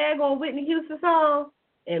sung the daggone Whitney Houston song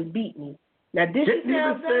and beat me. Now, did she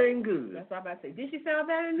sound better? Good. That's what I'm about to say. Did she sound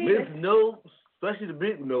better than me? Miss notes, especially the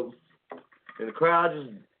big notes, and the crowd just,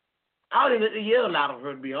 I don't even yell loud of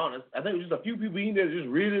her, to be honest. I think it was just a few people in there that just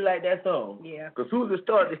really like that song. Yeah. Because as soon as it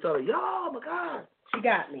started, they started, oh, my God. She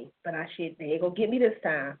got me, but they ain't going to get me this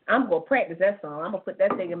time. I'm going to practice that song. I'm going to put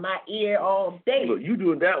that thing in my ear all day. Look, you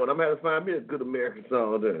doing that one. I'm going to find me a good American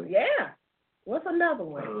song then. Yeah. What's another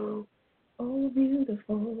one? Oh,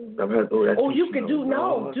 beautiful. You could do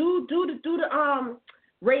the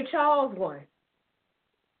Ray Charles one.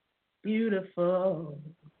 Beautiful.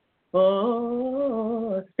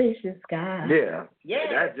 Oh, spacious sky. Yeah. Yeah.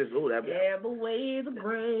 That's just the waves of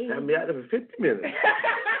grain. That be out there for 50 minutes.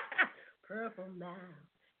 Purple now.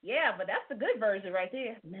 Yeah, but that's the good version right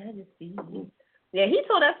there. Majesty. Yeah, he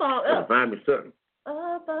tore that song up. Find me something.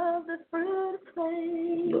 Above the fruit of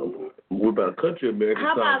flame. No, what about a country American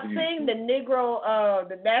song? How about sing the Negro,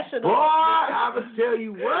 the national? Boy, I will tell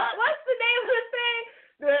you what. What's the name of the thing?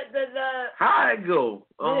 How it go?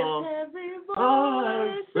 Lift every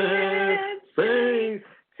voice and sing.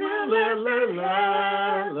 La la la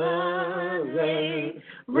la la.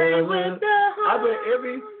 Ring with the I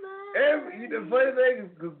mean, every the funny thing is,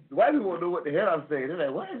 because white people don't know what the hell I'm saying. They're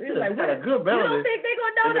like, what is this? Like, It's got a good melody. You don't think they're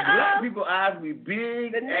going to know and the black people eyes be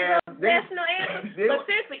big. The national anthem? But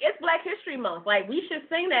seriously, it's Black History Month. Like, we should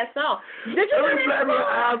sing that song. Did you learn that song?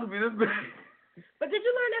 Eyes will be this big. But did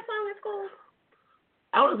you learn that song in school?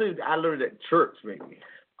 I don't think I learned at church, maybe.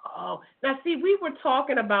 Oh, now see, we were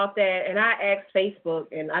talking about that, and I asked Facebook,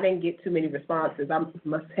 and I didn't get too many responses. I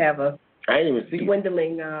must have a I didn't even see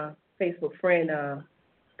dwindling Facebook friend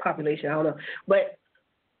population. I don't know, but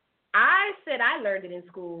I said I learned it in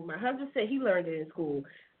school. My husband said he learned it in school.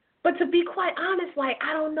 But to be quite honest, like,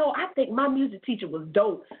 I don't know. I think my music teacher was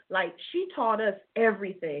dope. Like, she taught us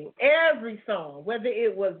everything, every song, whether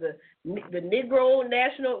it was the Negro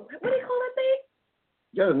National, what do you call that thing?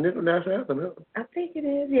 Yeah, the Negro National Anthem. I think it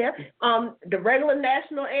is, yeah. The regular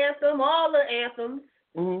national anthem, all the anthems.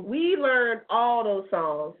 Mm-hmm. We learned all those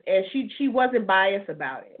songs, and she wasn't biased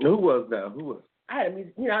about it. Who was that? Who was? I had a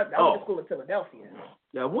music, I went to school in Philadelphia.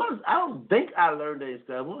 Yeah, I don't think I learned that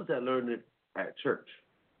stuff. Once I learned it at church.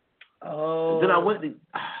 Oh. And then I went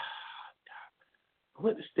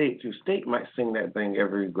to state too. State might sing that thing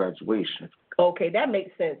every graduation. Okay, that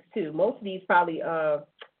makes sense too. Most of these probably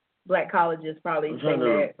black colleges probably sing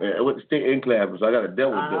that. Yeah, I went to state enclave, so I got a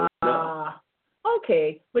devil bill.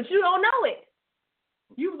 Okay, but you don't know it.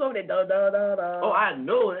 You was over there, da da da da. Oh, I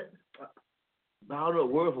know it. I don't know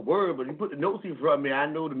word for word, but you put the notes in front of me, I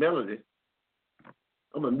know the melody.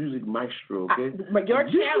 I'm a music maestro, okay? But your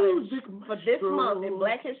challenge for this month, in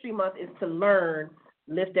Black History Month, is to learn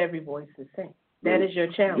Lift Every Voice and Sing. That is your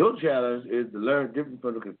challenge. Your challenge is to learn different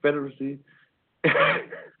from the Confederacy.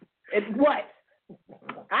 It's what?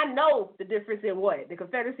 I know the difference in what? The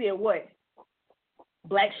Confederacy and what?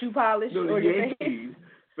 Black shoe polish? No, the Yankees.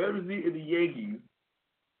 Confederacy and the Yankees.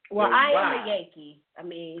 Well, I am a Yankee. I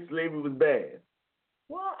mean, slavery was bad.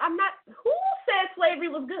 Well, I'm not. Who said slavery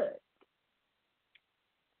was good?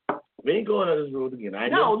 We ain't going down this road again.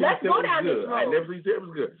 Let's go down this road. I never said it was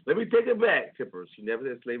good. Let me take it back, Tipplers. She never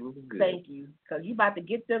said slavery was good. Thank you, because you about to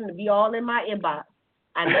get them to be all in my inbox.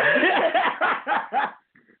 I know.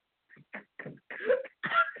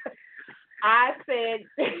 I said.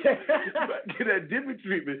 Get that different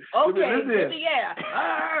treatment. Okay,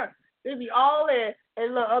 yeah. They be all in,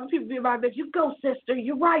 and look, other people be about that. You go, sister.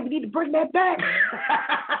 You're right. We need to bring that back.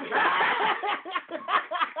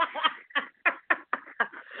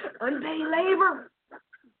 Unpaid labor.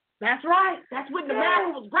 That's right. That's when the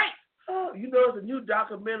America was great. Oh, you know, it's a new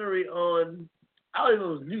documentary on, I don't even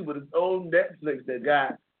know if it's new, but it's on Netflix that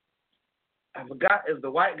got, I forgot, it's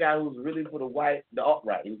the white guy who's really for the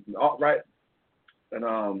alt-right. He's the alt-right.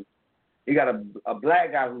 And he got a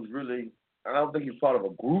black guy who's really, I don't think he's part of a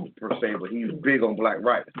group per se, but he's big on black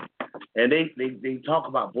rights. And they talk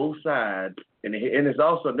about both sides. And there's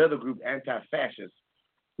also another group, anti-fascists,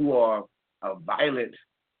 who are a violent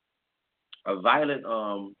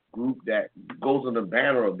group that goes on the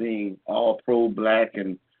banner of being all pro-black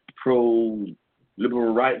and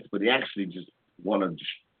pro-liberal rights, but they actually just want to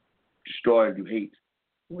destroy and do hate.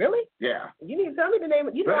 Really? Yeah. You need to tell me the name.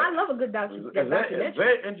 I love a good documentary. It's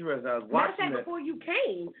very interesting. I was watching that. Before you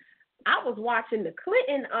came, I was watching the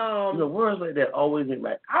Clinton. Words like that always make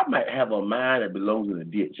I might have a mind that belongs in a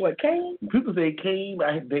ditch. What, came? When people say came,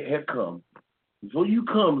 they have come. Before you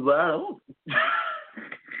come, but I don't.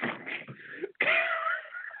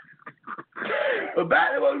 But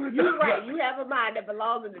back to what we were talking right. about. You have a mind that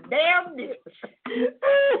belongs in the damn ditch.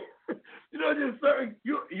 You know, just certain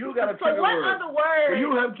you got a trigger word. So what other words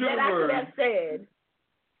you have that I could have said?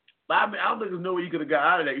 But I don't think there's no way you could have got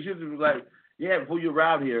out of that. You should have been like, yeah, before you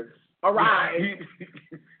arrived here. Arrived.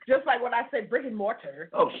 Just like when I said brick and mortar.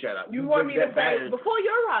 Oh, shut up. You want me to say before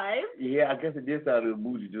you arrive? Yeah, I guess it did sound a little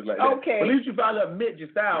bougie just like that. Okay. But at least you finally admit you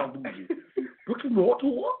sound bougie. Brick and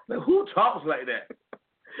mortar? Like, who talks like that?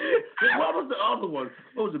 What was the other one?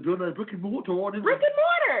 What was it, building brick and mortar? Brick and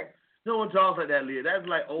mortar. No one talks like that, Leah. That's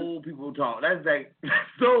like old people talk. That's like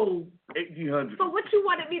so 1800. So what you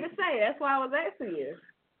wanted me to say? That's why I was asking you.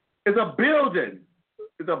 It's a building.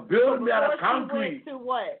 It's a building out of concrete. She went to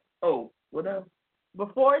what? Oh, what now?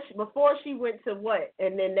 Before she went to what?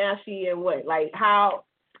 And then now she in what? Like how?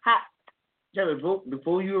 Yeah,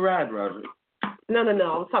 before you arrived, Roger. No. I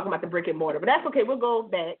was talking about the brick and mortar, but that's okay. We'll go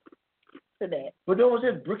back. to that. But no one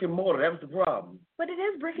said brick and mortar. That was the problem. But it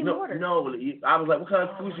is brick and mortar. No, I was like, what kind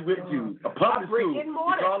of school she went to? A public brick school. and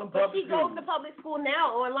mortar. But she school. goes to public school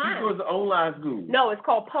now online. She goes to online school. No, it's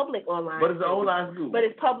called public online. But it's an online school. But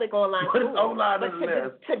it's public online But school. it's online but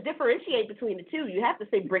nonetheless. to differentiate between the two, you have to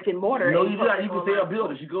say brick and mortar. No, you do not. You can say a online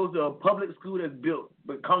building. She goes to a public school that's built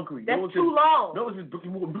with concrete. That's too long. No, it's just brick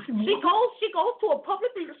and mortar. Brick and mortar. She goes to a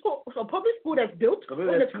public school that's built in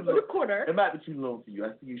the corner. It might be too long for you. I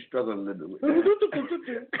see you struggling a little bit with that.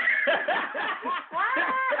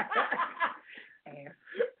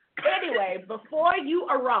 Anyway, before you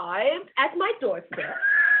arrived at my doorstep.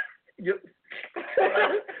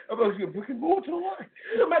 About your brick and mortar home.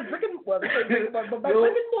 My brick and mortar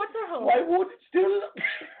home. Why won't it still up?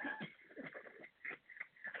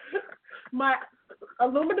 My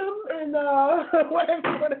aluminum and whatever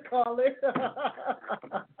you want to call it.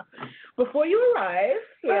 Before you arrived,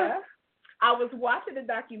 I was watching a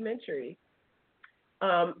documentary,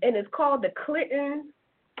 and it's called the Clinton.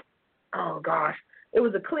 Oh gosh, it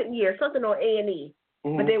was a Clinton year, something on A&E.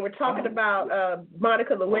 Mm-hmm. But they were talking about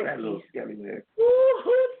Monica Lewinsky. That little scallywag. Ooh,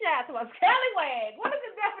 who's that? A scallywag. What is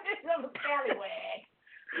the definition of a scallywag?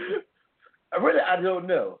 I don't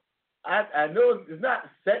know. I know it's not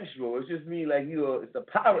sexual. It's just mean like it's a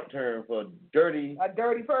pirate term for dirty. A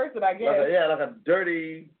dirty person, I guess. Like a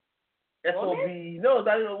dirty SOB. No, it's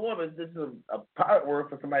not even a woman. This is a pirate word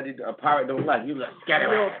for somebody a pirate don't like. You like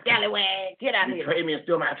scallywag. Scallywag. Get out of here. You trade me and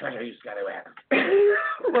steal my treasure, you scallywag.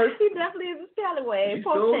 Well, she definitely is a scallywag. She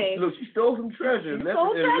stole some treasure. She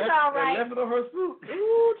stole treasure, all right. And left it on her suit.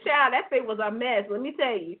 Ooh, child, that thing was a mess. Let me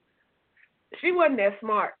tell you. She wasn't that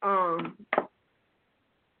smart.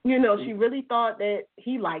 She really thought that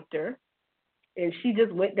he liked her, and she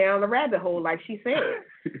just went down the rabbit hole, like she said,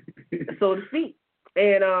 so to speak.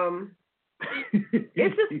 And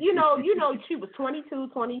it's just, she was 22,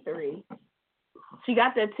 23. She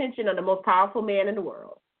got the attention of the most powerful man in the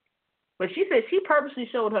world. But she said she purposely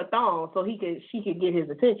showed her thong so she could get his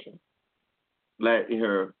attention. Like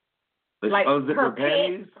her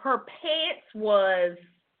pants was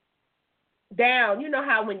down. You know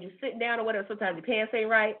how when you sit down or whatever, sometimes your pants ain't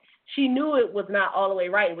right. She knew it was not all the way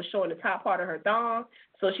right. It was showing the top part of her thong.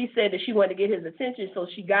 So she said that she wanted to get his attention, so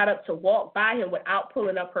she got up to walk by him without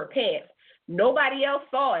pulling up her pants. Nobody else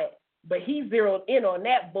saw it, but he zeroed in on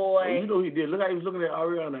that boy. Well, you know he did. Look how he was looking at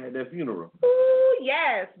Ariana at that funeral. Ooh,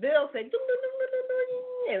 yes. Bill said,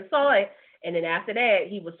 and saw it. And then after that,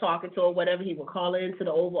 he was talking to her, whatever, he would call her into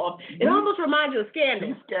the Oval Office. It almost reminds you of Scandal.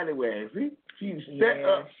 She's scallywag. See? She's set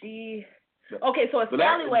up. Okay, so a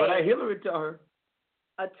scallywag. But I Hillary tell her.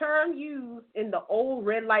 A term used in the old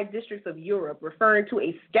red light districts of Europe referring to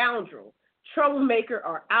a scoundrel, troublemaker,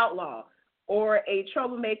 or outlaw, or a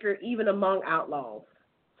troublemaker even among outlaws.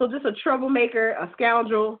 So just a troublemaker, a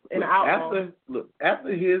scoundrel, and an outlaw.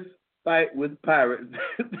 After his fight with pirates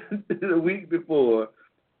the week before,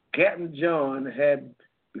 Captain John had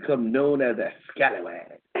become known as a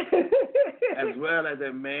scallywag, as well as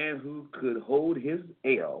a man who could hold his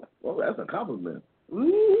ale. Well, that's a compliment.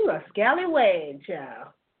 Ooh, a scallywag,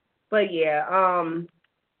 child. But yeah,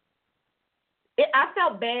 I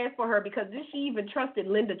felt bad for her because she even trusted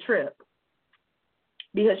Linda Tripp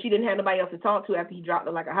because she didn't have nobody else to talk to after he dropped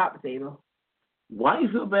her like a hot potato. Why you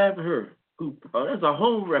feel bad for her? That's a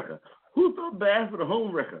home wrecker. Who felt bad for the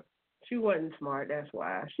home wrecker? She wasn't smart, that's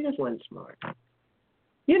why. She just wasn't smart.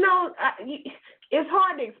 It's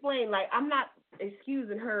hard to explain. Like, I'm not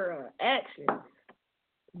excusing her actions,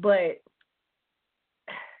 but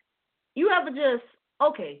you ever just,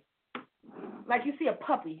 like you see a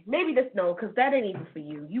puppy. Maybe because that ain't even for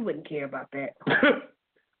you. You wouldn't care about that.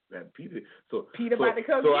 Man, Peter about to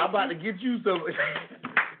come. So I'm about to get you some.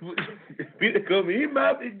 Peter come. He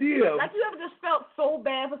might be deal. Like you ever just felt so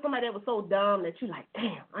bad for somebody that was so dumb that you like,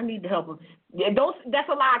 damn, I need to help him. Yeah, that's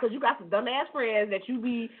a lie because you got some dumbass friends that you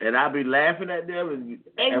be. And I be laughing at them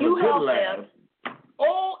and you help them.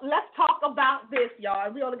 Oh, let's talk about this,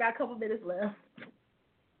 y'all. We only got a couple minutes left.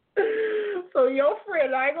 So your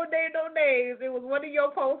friend, I ain't gonna name no names. It was one of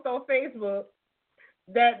your posts on Facebook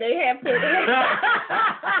that they had put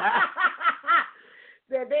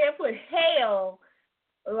hell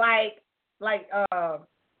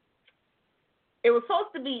it was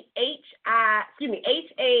supposed to be HAIL.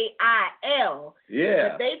 Yeah.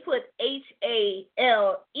 But they put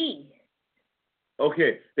HALE.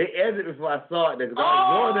 Okay, they edited it before I saw it because I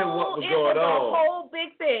was wondering what was going on. It was a whole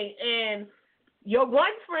big thing, and your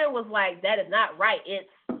one friend was like, "That is not right. It's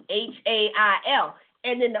HAIL."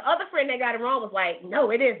 And then the other friend that got it wrong was like, "No,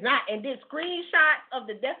 it is not," and did screenshots of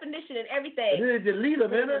the definition and everything. And then delete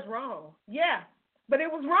them, it was wrong. Yeah. But it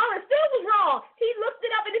was wrong. It still was wrong. He looked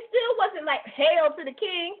it up, and it still wasn't like hail to the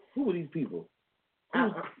king. Who were these people?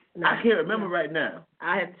 No, I can't remember right now.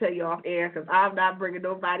 I have to tell you off air because I'm not bringing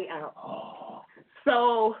nobody out. Oh.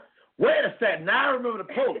 So. Wait a second. Now I remember the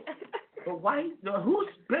post. But why? Who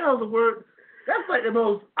spells the word? That's like the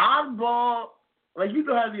most oddball. Like, you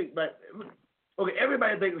know how you, like, okay,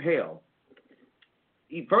 everybody thinks hell.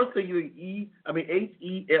 First thing you think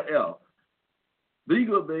H-E-L-L. Then you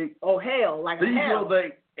go think, oh, hell, like then a hell. Then you go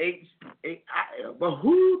think H-A-I-L. But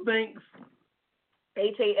who thinks?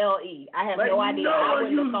 H-A-L-E. I have like, no idea. I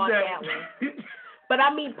wouldn't have thought that one. But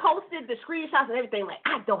I mean, posted the screenshots and everything, like,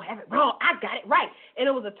 I don't have it wrong. I got it right. And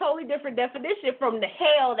it was a totally different definition from the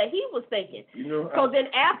hell that he was thinking. You know, so then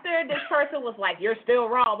after this person was like, you're still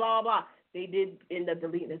wrong, blah, blah, they did end up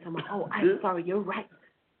deleting it. I'm like, oh, I'm sorry, you're right.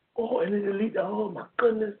 Oh, and they deleted it. Oh, my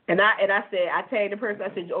goodness. And I said, I tagged the person,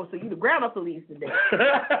 I said, oh, so you the grammar police today.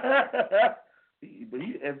 But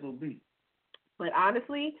he SOB. But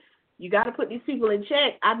honestly, you got to put these people in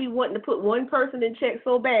check. I be wanting to put one person in check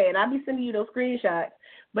so bad. I be sending you those screenshots,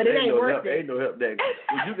 but it ain't worth it. Ain't no help there.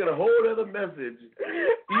 If you get a whole other message,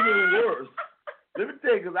 even worse. Let me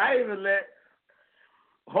tell you, because I even let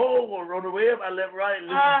Home on the web, I let Ryan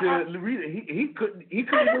listen to read it. He couldn't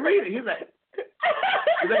even read it. He's like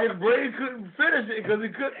his brain couldn't finish it because he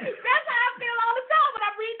couldn't. That's how I feel all the time when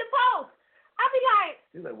I read the post. I be like,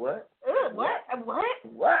 he's like, what?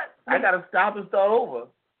 What? I gotta stop and start over.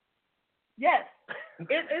 Yes.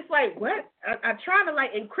 It's like, what? I'm trying to,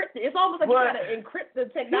 like, encrypt it. It's almost like you got to encrypt the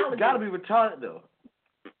technology. He's got to be retarded, though.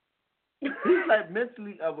 He's, like,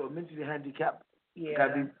 mentally handicapped.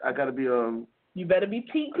 Yeah. I got to be, you better be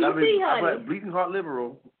PTC, honey. I'm like bleeding heart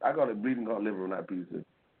liberal. I got it bleeding heart liberal, not PC.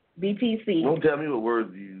 BPC. Don't tell me what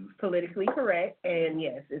words you use. Politically correct, and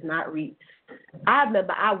yes, it's not I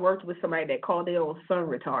remember I worked with somebody that called their own son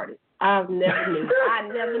retarded. I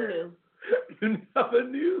never knew. You never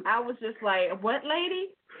knew? I was just like, what, lady?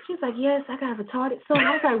 She's like, yes, I got a retarded son.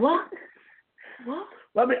 I was like, what? What?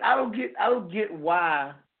 Well, I mean, I don't get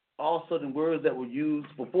why all certain words that were used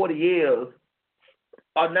for 40 years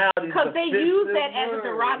are now these because they use that words. as a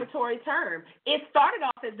derogatory term. It started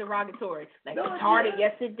off as derogatory. Like, retarded,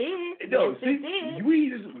 yes, it did. No, yes, see, it did.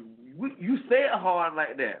 You say it hard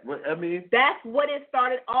like that, but I mean... That's what it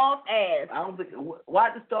started off as. I don't think... Why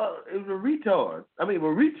did it start... It was a retard. I mean,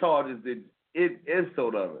 well, retard is the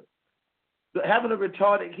insult of it. But having a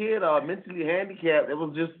retarded kid or mentally handicapped, it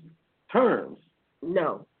was just terms.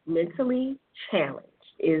 No. Mentally challenged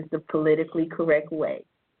is the politically correct way.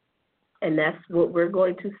 And that's what we're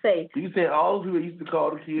going to say. You say all who used to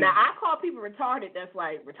call the kids... Now, I call people retarded that's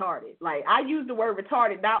like retarded. Like, I use the word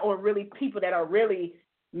retarded not on really people that are really...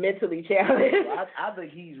 mentally challenged. I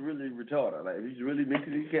think he's really retarded. Like, if he's really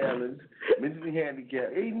mentally challenged, mentally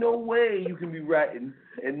handicapped, ain't no way you can be writing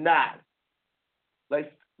and not.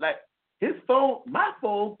 Like his phone, my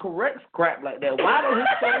phone corrects crap like that. Why don't his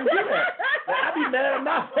phone do that? Like, I be mad at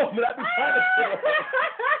my phone, but I be trying to say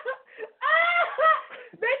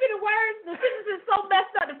maybe the words, the sentence is so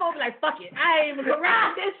messed up, the phone be like, fuck it, I ain't even gonna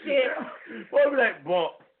ride this shit. Phone be like,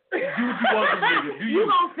 bump. Do what you want to do.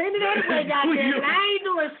 You gonna send it anyway, goddamn, and I ain't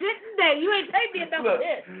doing shit today. You ain't take me enough of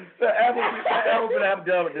this. Apple gonna have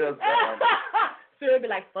done with this. So it'll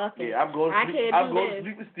be like, fuck it. Yeah, I'm going to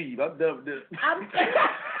sleep with Steve. I'm done with this. I'm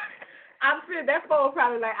sure that phone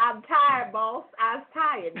probably like, I'm tired, boss. I'm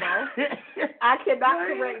tired, boss. I cannot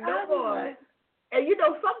correct no more. And you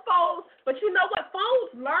know, some phones, but you know what?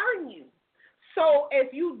 Phones learn you. So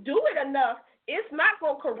if you do it enough, it's not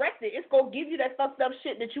going to correct it. It's going to give you that fucked up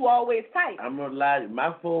shit that you always type. I'm going to lie to you.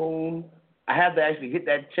 My phone, I have to actually hit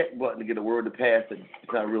that check button to get a word to pass.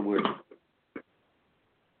 It's not a real word.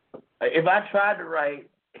 If I tried to write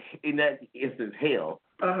in that instance, hell,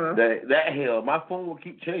 that hell, my phone will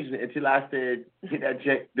keep changing it until I said hit that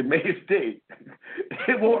check to make it stay.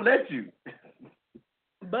 It won't let you.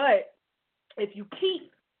 But if you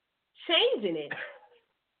keep changing it,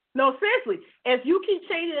 no, seriously, if you keep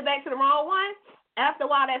changing it back to the wrong one, after a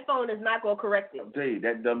while that phone is not going to correct it. I'll tell you,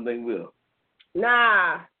 that dumb thing will.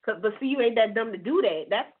 Nah, but see, you ain't that dumb to do that.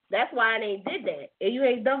 That's why I ain't did that. And you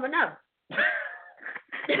ain't dumb enough.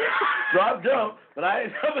 So I'm dumb, but I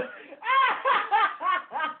ain't dumb enough.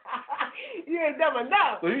 You ain't dumb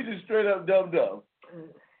enough. So you just straight up dumb.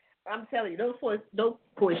 I'm telling you, those I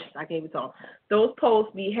can't even talk. Those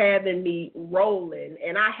posts be having me rolling,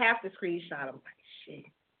 and I have to screenshot them. Like, shit.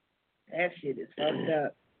 That shit is fucked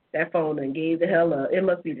up. That phone done gave the hell up. It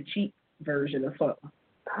must be the cheap version or something.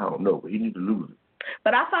 I don't know, but you need to lose it.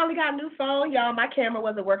 But I finally got a new phone, y'all. My camera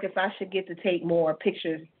wasn't working, so I should get to take more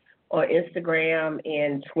pictures on Instagram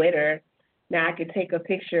and Twitter. Now I can take a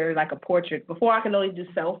picture, like a portrait. Before I could only do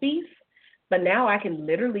selfies, but now I can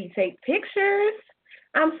literally take pictures.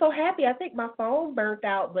 I'm so happy. I think my phone burnt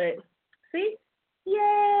out, but see?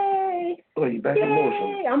 Yay! Oh, you back in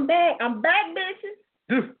motion. I'm back. I'm back, bitches.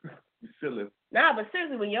 You silly. Nah, but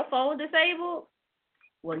seriously, when your phone disabled,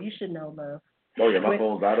 well, you should know, love. Oh, yeah, my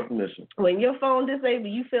phone's out of commission. When your phone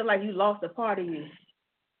disabled, you feel like you lost a part of you.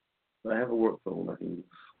 I have a work phone I can use.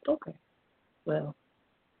 Okay. Well,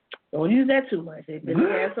 don't use that too much. If you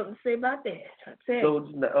have something to say about that, So,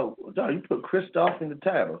 John, you put Kristoff in the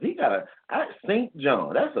title. He got St.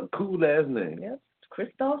 John. That's a cool ass name. Yep,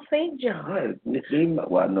 Kristoff St. John.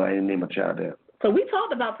 Well, no, I didn't name my child that. So we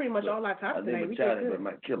talked about pretty much all our topics I tonight. named my child that, but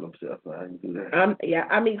might kill himself. So I didn't do that.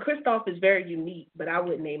 I mean, Kristoff is very unique, but I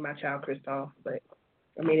wouldn't name my child Kristoff. But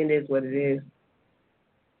I mean, it is what it is.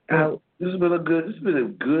 This has been a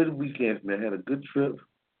good weekend, man. I had a good trip.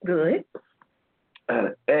 Good. I had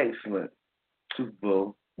an excellent Super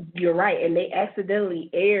Bowl. You're right, and they accidentally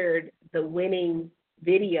aired the winning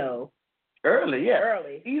video. Early.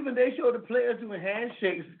 Even they showed the players doing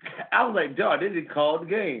handshakes. I was like, dog, they didn't call the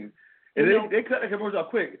game. And they cut the commercial out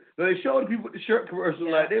quick. So they showed the people with the shirt commercial,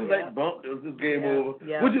 they was like, bump, this game over.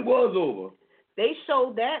 Yeah. Which it was over. They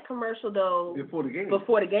showed that commercial, though, Before the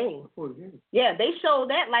game. Yeah, they showed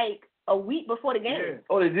that like a week before the game. Yeah.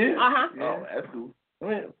 Oh, they did? Uh-huh. Yeah. Oh, that's cool. I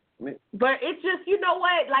mean, but it's just, you know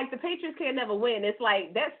what? Like, the Patriots can never win. It's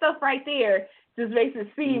like that stuff right there just makes it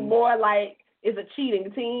seem more like it's a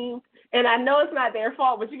cheating team. And I know it's not their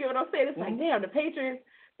fault, but you get what I'm saying? It's like, damn, the Patriots,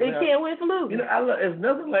 they can't win for losing. You know, it's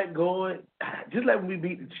nothing like going, just like when we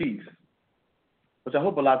beat the Chiefs, which I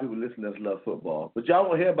hope a lot of people listening to us love football, but y'all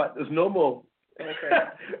won't hear about this no more.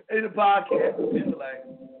 Okay. In the podcast, it's like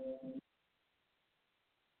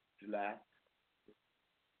July.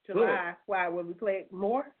 Why? Will we play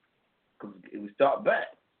more? Because we start back.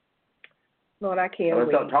 Lord, I can't wait.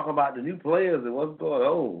 Start talking about the new players and what's going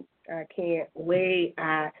on. I can't wait.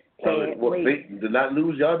 Wait. They did not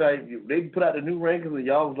lose y'all. They put out the new rankings and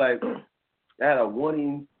y'all was like, I had a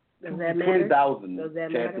 1 in 20,000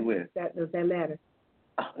 chance to win. Does that matter?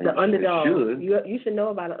 The underdog. Should. You should know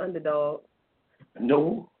about an underdog.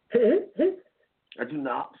 No. I do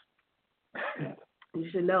not. You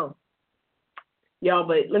should know. Y'all,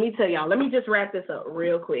 but let me tell y'all, let me just wrap this up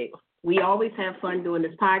real quick. We always have fun doing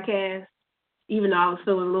this podcast, even though I was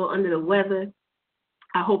feeling a little under the weather.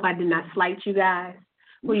 I hope I did not slight you guys.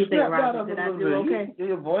 What do you think, Roger? Did I do okay?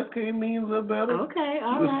 Your voice came in a little better. Okay,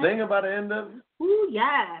 all right. You were singing by the end of it? Ooh,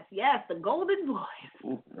 yes, the golden voice.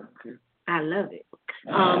 Ooh, okay. I love it.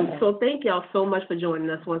 So thank y'all so much for joining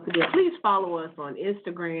us once again. Please follow us on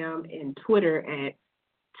Instagram and Twitter at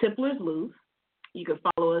Tipplers Loose. You can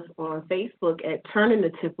follow us on Facebook at Turning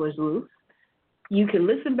the Tipplers Loose. You can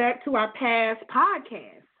listen back to our past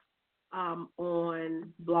podcasts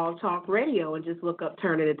on Blog Talk Radio and just look up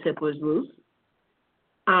Turning the Tipplers Loose.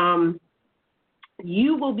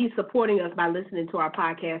 You will be supporting us by listening to our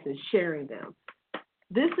podcasts and sharing them.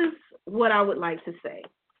 This is what I would like to say.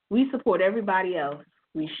 We support everybody else.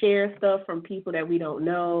 We share stuff from people that we don't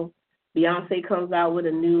know. Beyonce comes out with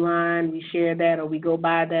a new line. We share that, or we go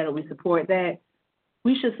buy that, or we support that.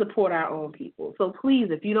 We should support our own people. So please,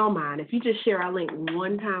 if you don't mind, if you just share our link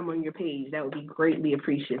one time on your page, that would be greatly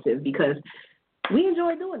appreciative because we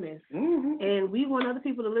enjoy doing this. Mm-hmm. And we want other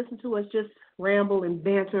people to listen to us just ramble and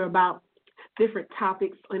banter about different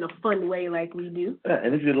topics in a fun way like we do.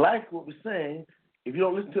 And if you like what we're saying, if you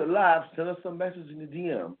don't listen to it live, send us some message in the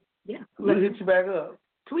DM. Yeah. We'll hit you back up.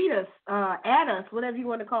 Tweet us, add us, whatever you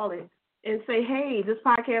want to call it, and say, hey, this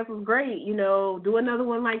podcast was great. You know, do another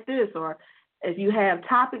one like this. Or if you have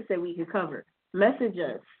topics that we can cover, message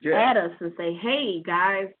us, add us, and say, hey,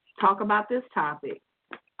 guys, talk about this topic.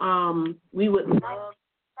 We would love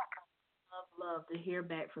to hear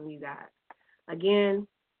back from you guys. Again,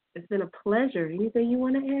 it's been a pleasure. Anything you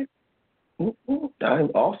want to add?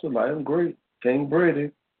 I'm awesome. I am great. King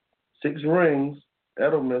Brady, 6 rings,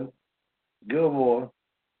 Edelman, Gilmore,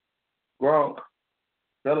 Gronk,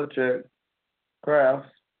 Belichick, Kraft.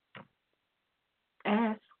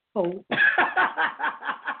 Asshole.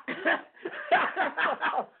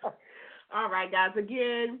 All right, guys.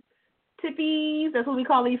 Again, Tippies. That's what we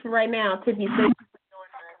call these for right now. Tippies. Thank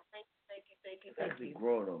you. That's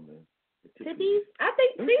growing on me. Tippies? I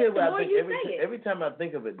think the more you say it. Every time I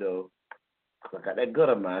think of it, though, I got that gut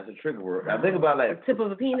of mine. It's a trigger word. I think about like a tip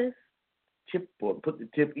of a penis. Tip or put the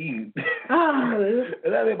tip in.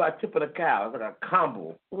 And that means about tip of the cow. It's like a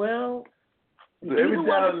combo. Well, so every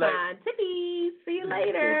time like Tippies. See you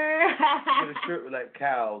later. Get a shirt with like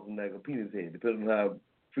cows and like a penis head, depending on how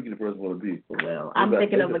freaky the person want to be. Well, I'm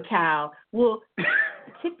thinking of a cow. Well,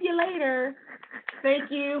 tip you later.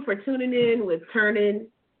 Thank you for tuning in with Turning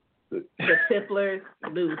the Tipplers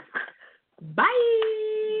Loose.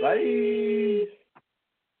 Bye. Bye.